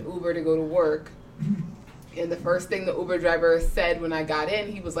into an Uber to go to work. And the first thing the Uber driver said when I got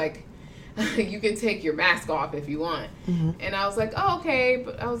in, he was like, you can take your mask off if you want. Mm-hmm. And I was like, oh, okay.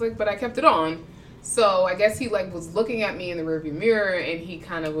 But I kept it on. So I guess he was looking at me in the rearview mirror, and he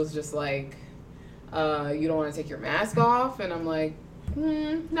kind of was just like, you don't want to take your mask off? And I'm like,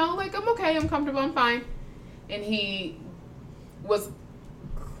 no, I'm okay. I'm comfortable. I'm fine. And he was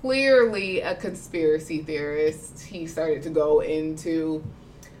clearly a conspiracy theorist. He started to go into,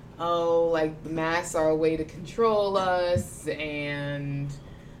 the masks are a way to control us, and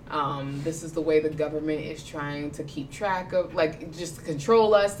this is the way the government is trying to keep track of, just to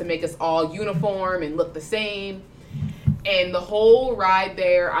control us, to make us all uniform and look the same. And the whole ride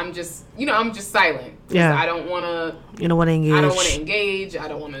there, I'm just silent. Yeah. I don't want to. You don't want to engage. I don't want to engage. I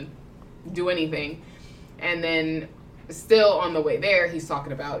don't want to do anything. And then, still on the way there, he's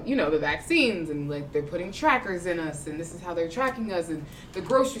talking about, the vaccines, and they're putting trackers in us, and this is how they're tracking us, and the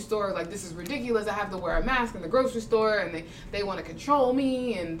grocery store, this is ridiculous. I have to wear a mask in the grocery store, and they want to control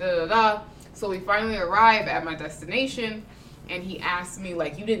me, and da da da. So we finally arrive at my destination, and he asked me,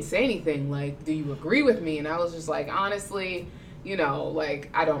 you didn't say anything, do you agree with me? And I was just honestly,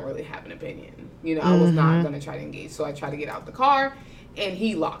 I don't really have an opinion. I was not going to try to engage. So I try to get out the car, and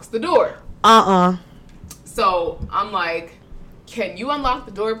he locks the door. So I'm like, can you unlock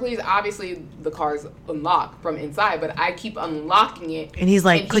the door, please? Obviously, the car's unlocked from inside, but I keep unlocking it. And he's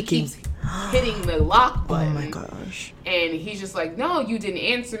clicking. He keeps hitting the lock button. Oh, my gosh. And he's just like, no, you didn't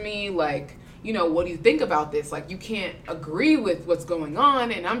answer me. What do you think about this? You can't agree with what's going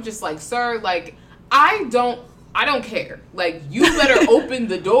on. And I'm just like, sir, I don't care. You better open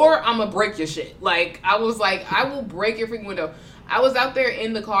the door. I'm going to break your shit. I was like, I will break your freaking window. I was out there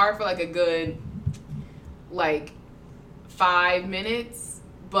in the car for a good 5 minutes,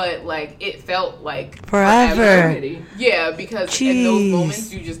 but it felt forever. Yeah, because in those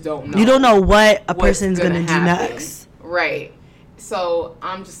moments you just don't know. You don't know what a person's gonna do next. Right. So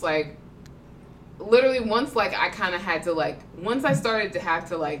I'm just literally once I kind of had to once I started to have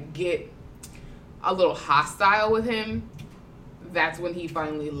to get a little hostile with him, that's when he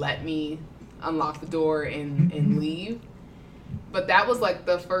finally let me unlock the door and leave. But that was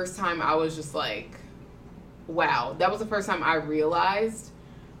the first time I was just wow, that was the first time I realized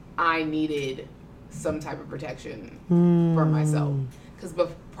I needed some type of protection for myself. Because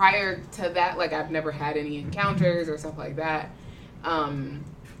prior to that, I've never had any encounters or stuff like that.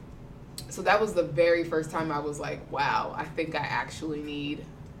 So that was the very first time I was wow, I think I actually need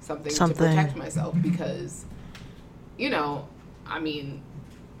something to protect myself. Because, I've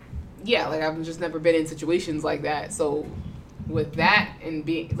just never been in situations like that. So with that and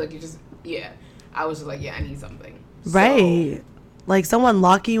being, I was just I need something. Right. Someone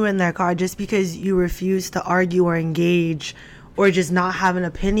locking you in their car just because you refuse to argue or engage or just not have an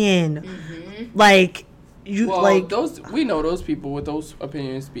opinion. Mm-hmm. Those, we know those people with those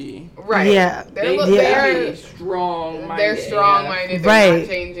opinions be. Right. Yeah. They're strong-minded. They're strong-minded. They're not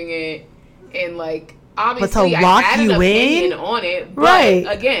changing it. And, obviously, I had an opinion on it. But right.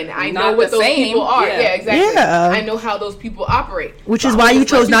 Again, I know what those people are. Yeah, exactly. Yeah. I know how those people operate. Which is why you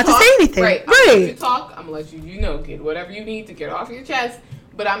chose not to say anything. Right. I'm gonna let you talk. I'm going to let you, get whatever you need to get off your chest.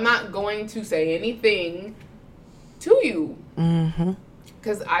 But I'm not going to say anything to you. Mm-hmm.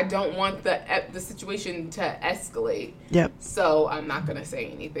 because I don't want the situation to escalate. Yep. So I'm not gonna say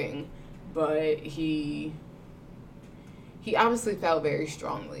anything, but he obviously felt very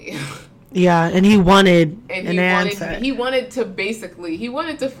strongly. Yeah, and he wanted an answer. He wanted to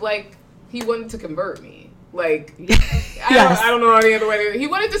convert me. Like, I don't know any other way. He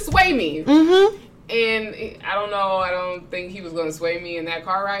wanted to sway me. Mm-hmm. And I don't know. I don't think he was going to sway me in that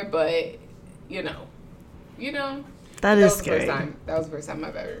car ride, but you know. That is scary. That was the first time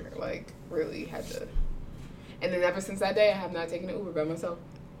I've ever really had to. And then ever since that day, I have not taken an Uber by myself.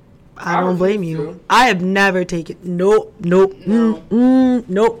 I don't blame you. I have never taken. Nope.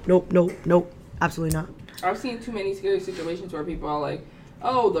 Absolutely not. I've seen too many scary situations where people are like,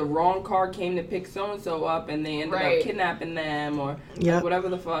 oh, the wrong car came to pick so-and-so up and they ended up kidnapping them or like, whatever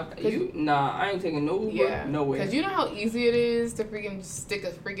the fuck. I ain't taking no Uber nowhere. Because you know how easy it is to freaking stick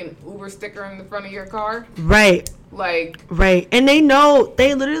a freaking Uber sticker in the front of your car? Right. Right. And they know,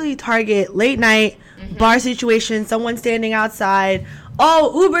 they literally target late night, bar situation, someone standing outside.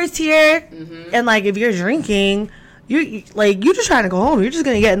 Oh, Uber's here. Mm-hmm. And like, if you're drinking, you're just trying to go home. You're just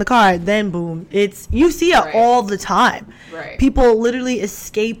going to get in the car. Then boom. You see it all the time. Right. People literally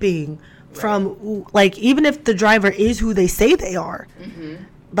escaping from, like, even if the driver is who they say they are. Mm-hmm.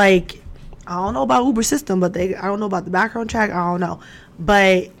 Like, I don't know about Uber system, but I don't know about the background check. I don't know.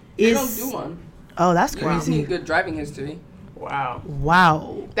 But they don't do one. Oh, that's crazy. You need good driving history.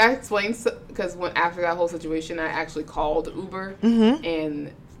 Wow. That explains, because after that whole situation, I actually called Uber,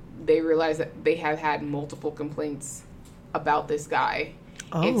 and they realized that they have had multiple complaints about this guy.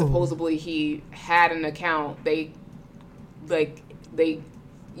 Oh. And supposedly he had an account. They got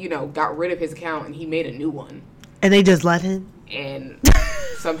rid of his account and he made a new one. And they just let him? And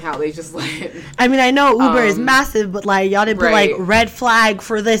somehow they just let him. I mean, I know Uber is massive, but like, y'all didn't put like red flag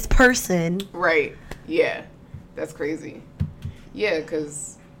for this person. Right. Yeah. That's crazy. Yeah,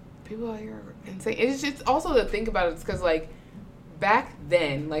 because people out here are insane. It's just also to think about it, because like back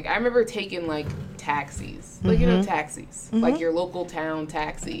then, like I remember taking like taxis, like taxis, like your local town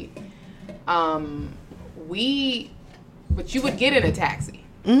taxi. But you would get in a taxi.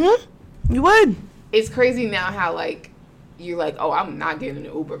 Mm-hmm. You would. It's crazy now how like you're like, oh, I'm not getting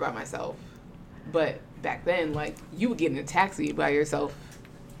an Uber by myself. But back then, like you would get in a taxi by yourself.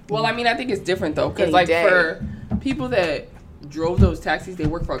 Well, I mean, I think it's different though, because like for people that drove those taxis, they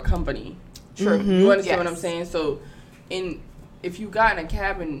work for a company. True. Mm-hmm. You understand what I'm saying? So, if you got in a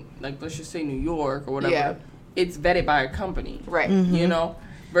cab in, like, let's just say New York or whatever, it's vetted by a company. Right. Mm-hmm. You know?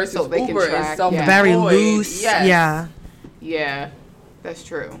 Versus so Uber is self-employed. Very loose. Yes. Yeah. Yeah. That's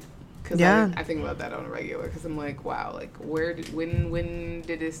true. Because I think about that on a regular, because I'm like, wow, like, when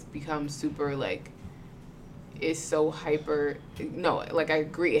did this become super, like, is so hyper? No, like I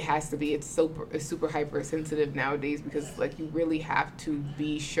agree, it has to be. It's super hypersensitive nowadays, because like you really have to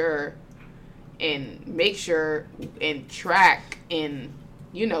be sure and make sure and track and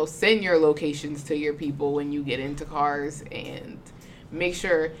send your locations to your people when you get into cars, and make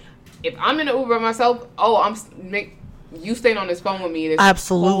sure if I'm in an Uber by myself, you staying on this phone with me this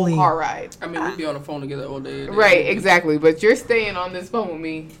absolutely whole car ride. I mean, we'd be on the phone together all day. Right, exactly. But you're staying on this phone with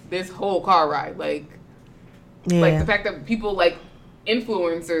me this whole car ride, like. Yeah. Like the fact that people like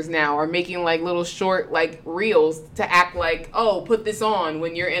influencers now are making like little short like reels to act like, oh, put this on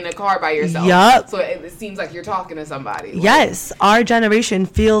when you're in a car by yourself. Yup. So it seems like you're talking to somebody. Like, yes, our generation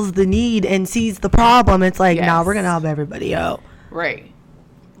feels the need and sees the problem. It's like, nah, we're gonna help everybody out. Right.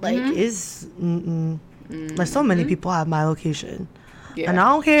 Like it's like so many people have my location, and I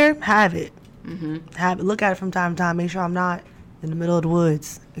don't care. Have it. Have it. Look at it from time to time. Make sure I'm not in the middle of the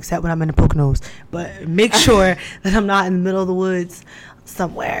woods, except when I'm in the Poconos. But make sure that I'm not in the middle of the woods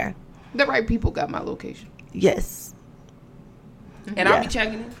somewhere. The right people got my location. Yes. And I'll be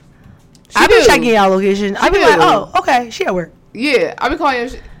checking it. I'll be checking y'all location. I'll be like, oh, okay, she at work. Yeah. I'll be calling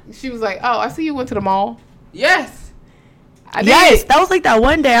her. She was like, oh, I see you went to the mall. Yes. Yes. That was like that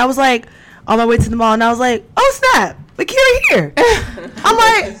one day. I was like on my way to the mall, and I was like, oh, snap. Look here. I'm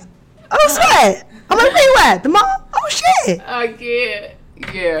like, oh, snap. I'm like, where you at? The mall? Oh, shit.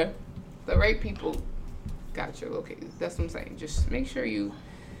 Yeah. The right people got your location. That's what I'm saying. Just make sure you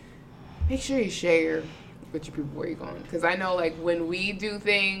share with your people where you're going. Because I know, like, when we do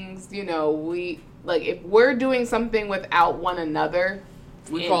things, we, like, if we're doing something without one another.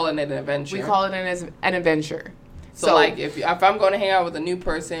 We call it an adventure. We call it an adventure. So like, if I'm going to hang out with a new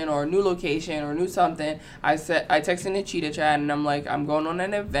person or a new location or new something, I text in the Cheetah chat and I'm like, I'm going on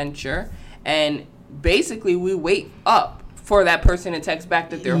an adventure. And basically, we wait up for that person to text back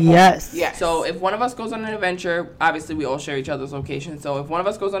that they're home. Yes. So if one of us goes on an adventure, obviously we all share each other's location. So if one of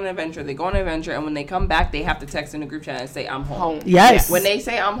us goes on an adventure, they go on an adventure, and when they come back, they have to text in the group chat and say, I'm home. Yes. When they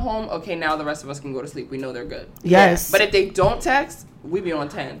say I'm home, okay, now the rest of us can go to sleep. We know they're good. Yes. But if they don't text, we be on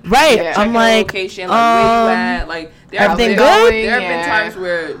 10. Right. Yeah. I'm like, location, like where you at? Like, everything good? There have been times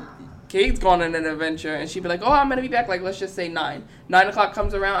where Kate's gone on an adventure, and she'd be like, oh, I'm going to be back, like, let's just say 9. 9 o'clock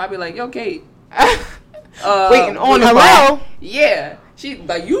comes around, I'd be like, yo, Kate. Waiting on the hello? Yeah. She,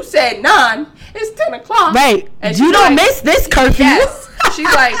 like, you said 9. It's 10 o'clock. Right. And you don't like, miss this curfew. Yes. She's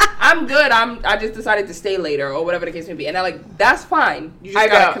like, I'm good. I just decided to stay later, or whatever the case may be. And I'm like, that's fine. You just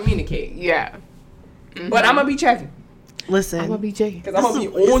got to communicate. Yeah. Mm-hmm. But I'm going to be checking. Listen. I'm going to be checking. Because I'm going to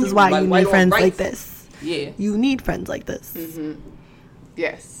be on This you. is why like, you need friends like this. Yeah. You need friends like this. Mm-hmm.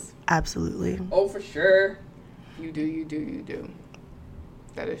 Yes. Absolutely. Oh, for sure. You do.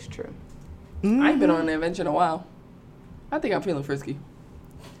 That is true. I ain't been on an adventure in a while. I think I'm feeling frisky.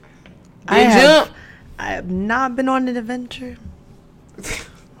 I have not been on an adventure.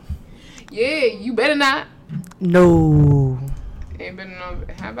 Yeah, you better not. No.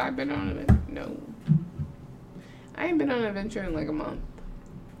 Have I been on an adventure? No. I ain't been on an adventure in like a month.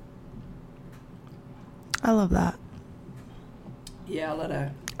 I love that. Yeah, I love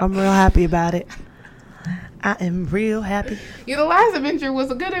that. I'm real happy about it. I am real happy. Yeah, the last adventure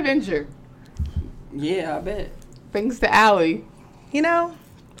was a good adventure. Yeah, I bet. Thanks to Allie. You know,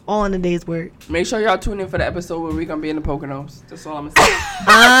 all in a day's work. Make sure y'all tune in for the episode where we're going to be in the Poconos. That's all I'm going to say.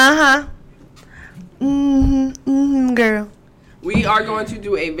 Uh-huh. Mm-hmm, girl. We are going to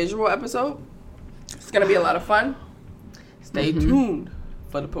do a visual episode. It's going to be a lot of fun. Stay tuned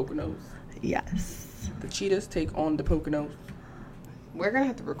for the Poconos. Yes. The cheetahs take on the Poconos. We're going to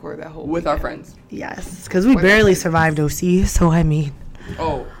have to record that whole with our friends. Yes, because we barely survived OC, so I mean.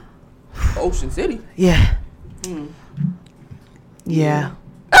 Oh. Ocean City? Yeah. Yeah.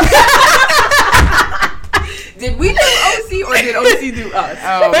 Did we do OC or did OC do us?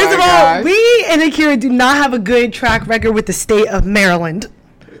 Oh, first of all, we and Akira do not have a good track record with the state of Maryland.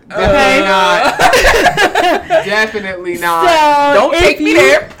 Definitely not. Definitely not. So don't take me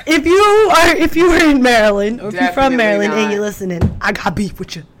there. If you are in Maryland, or if you're from Maryland and you're listening, I got beef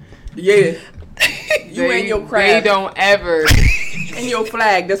with you. Yeah. You and your crab. They don't ever. And your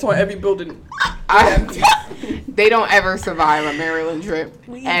flag that's on every building. They don't ever survive a Maryland trip.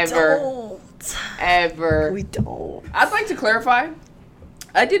 Ever. We don't. I'd like to clarify.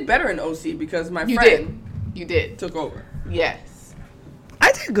 I did better in OC because my friend You did. took over. Yes.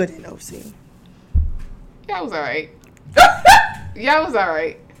 I did good in OC. Yeah, I was alright.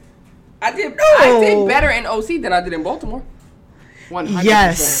 I did better in OC than I did in Baltimore. 100%.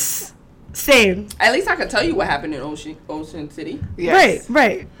 Yes. Same. At least I can tell you what happened in Ocean City. Yes.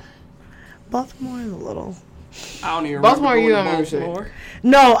 Right. Baltimore is a little. I don't even Baltimore, remember you going don't to remember Baltimore.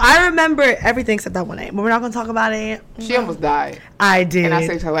 No, I remember everything except that one night, but we're not going to talk about it. She almost died. I did. And I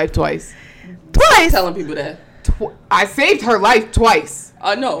saved her life twice. Twice? Telling people that. I saved her life twice.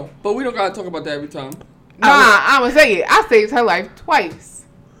 I know, but we don't gotta talk about that every time. I'm gonna say it. I saved her life twice.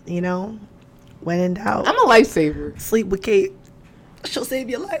 You know, when in doubt, I'm a lifesaver. sleep with Kate. She'll save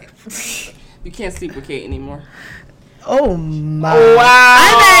your life. You can't sleep with Kate anymore. Oh my! Wow.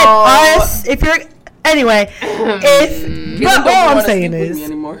 I meant us. If you're anyway, but all I'm saying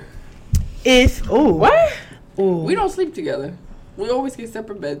is, What? We don't sleep together. We always get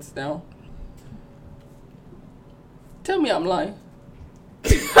separate beds now. Tell me I'm lying.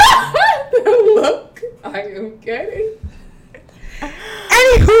 Look, I am getting.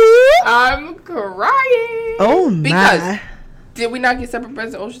 Anywho, I'm crying. oh my! Because did we not get separate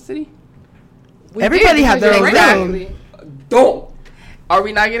beds in Ocean City? Everybody had their own room. Don't. Are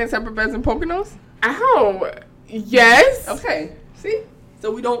we not getting separate beds in Poconos? Ow. Yes. Okay. See? So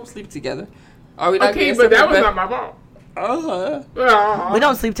we don't sleep together. Are we not Okay, getting but separate that was beds? not my fault. Uh-huh. We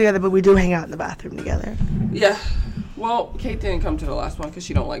don't sleep together, but we do hang out in the bathroom together. Yeah. Well, Kate didn't come to the last one because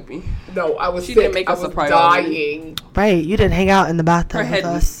she don't like me. No, I was She sick. didn't make I us a was priority. dying. Right? You didn't hang out in the Her bathtub with head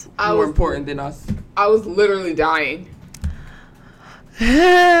us. was more important than us. I was literally dying.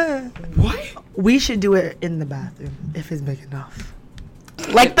 What? We should do it in the bathroom if it's big enough.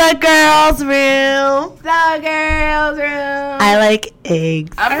 Like the girls' room. The girls' room. I like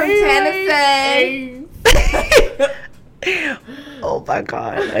eggs. I'm from Tennessee. Oh my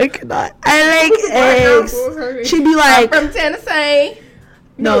god, I cannot. I like eggs. She'd be like, I'm from Tennessee.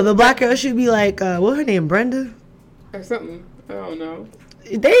 no, the black girl should be like, what's her name, Brenda? Or something. I don't know.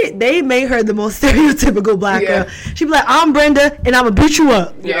 They made her the most stereotypical black girl. She'd be like, I'm Brenda and I'ma beat you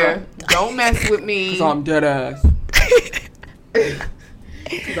up. Yeah. Don't mess with me. Because I'm dead ass.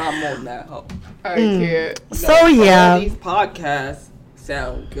 Because I'm more than that hoe. I can't. So yeah, these podcasts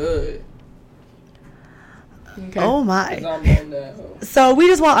sound good. Okay. Oh my. So we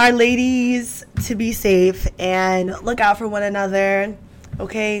just want our ladies to be safe and look out for one another.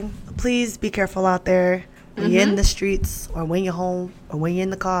 Okay, please be careful out there when you're in the streets, or when you're home, or when you're in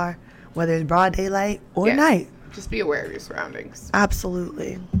the car, whether it's broad daylight or night. Just be aware of your surroundings.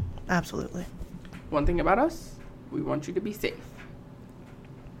 Absolutely. One thing about us, we want you to be safe.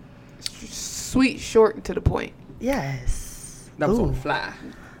 Sweet, short, and to the point. Yes. That was on the fly.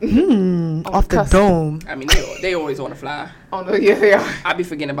 Off the dome. I mean, they always want to fly. Oh no, yeah, they are. I be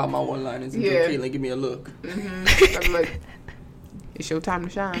forgetting about my one-liners until Caitlin give me a look. I'm like, it's your time to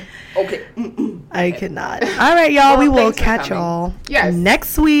shine. Okay. I cannot. All right, y'all. We will catch y'all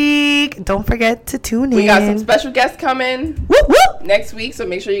next week. Don't forget to tune in. We got some special guests coming whoop, whoop. next week, so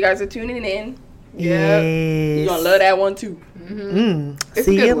make sure you guys are tuning in. Yeah. You're going to love that one, too. It's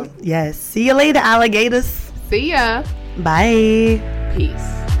a good one. Yes. See you later, alligators. See ya. Bye.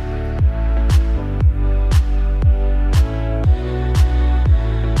 Peace.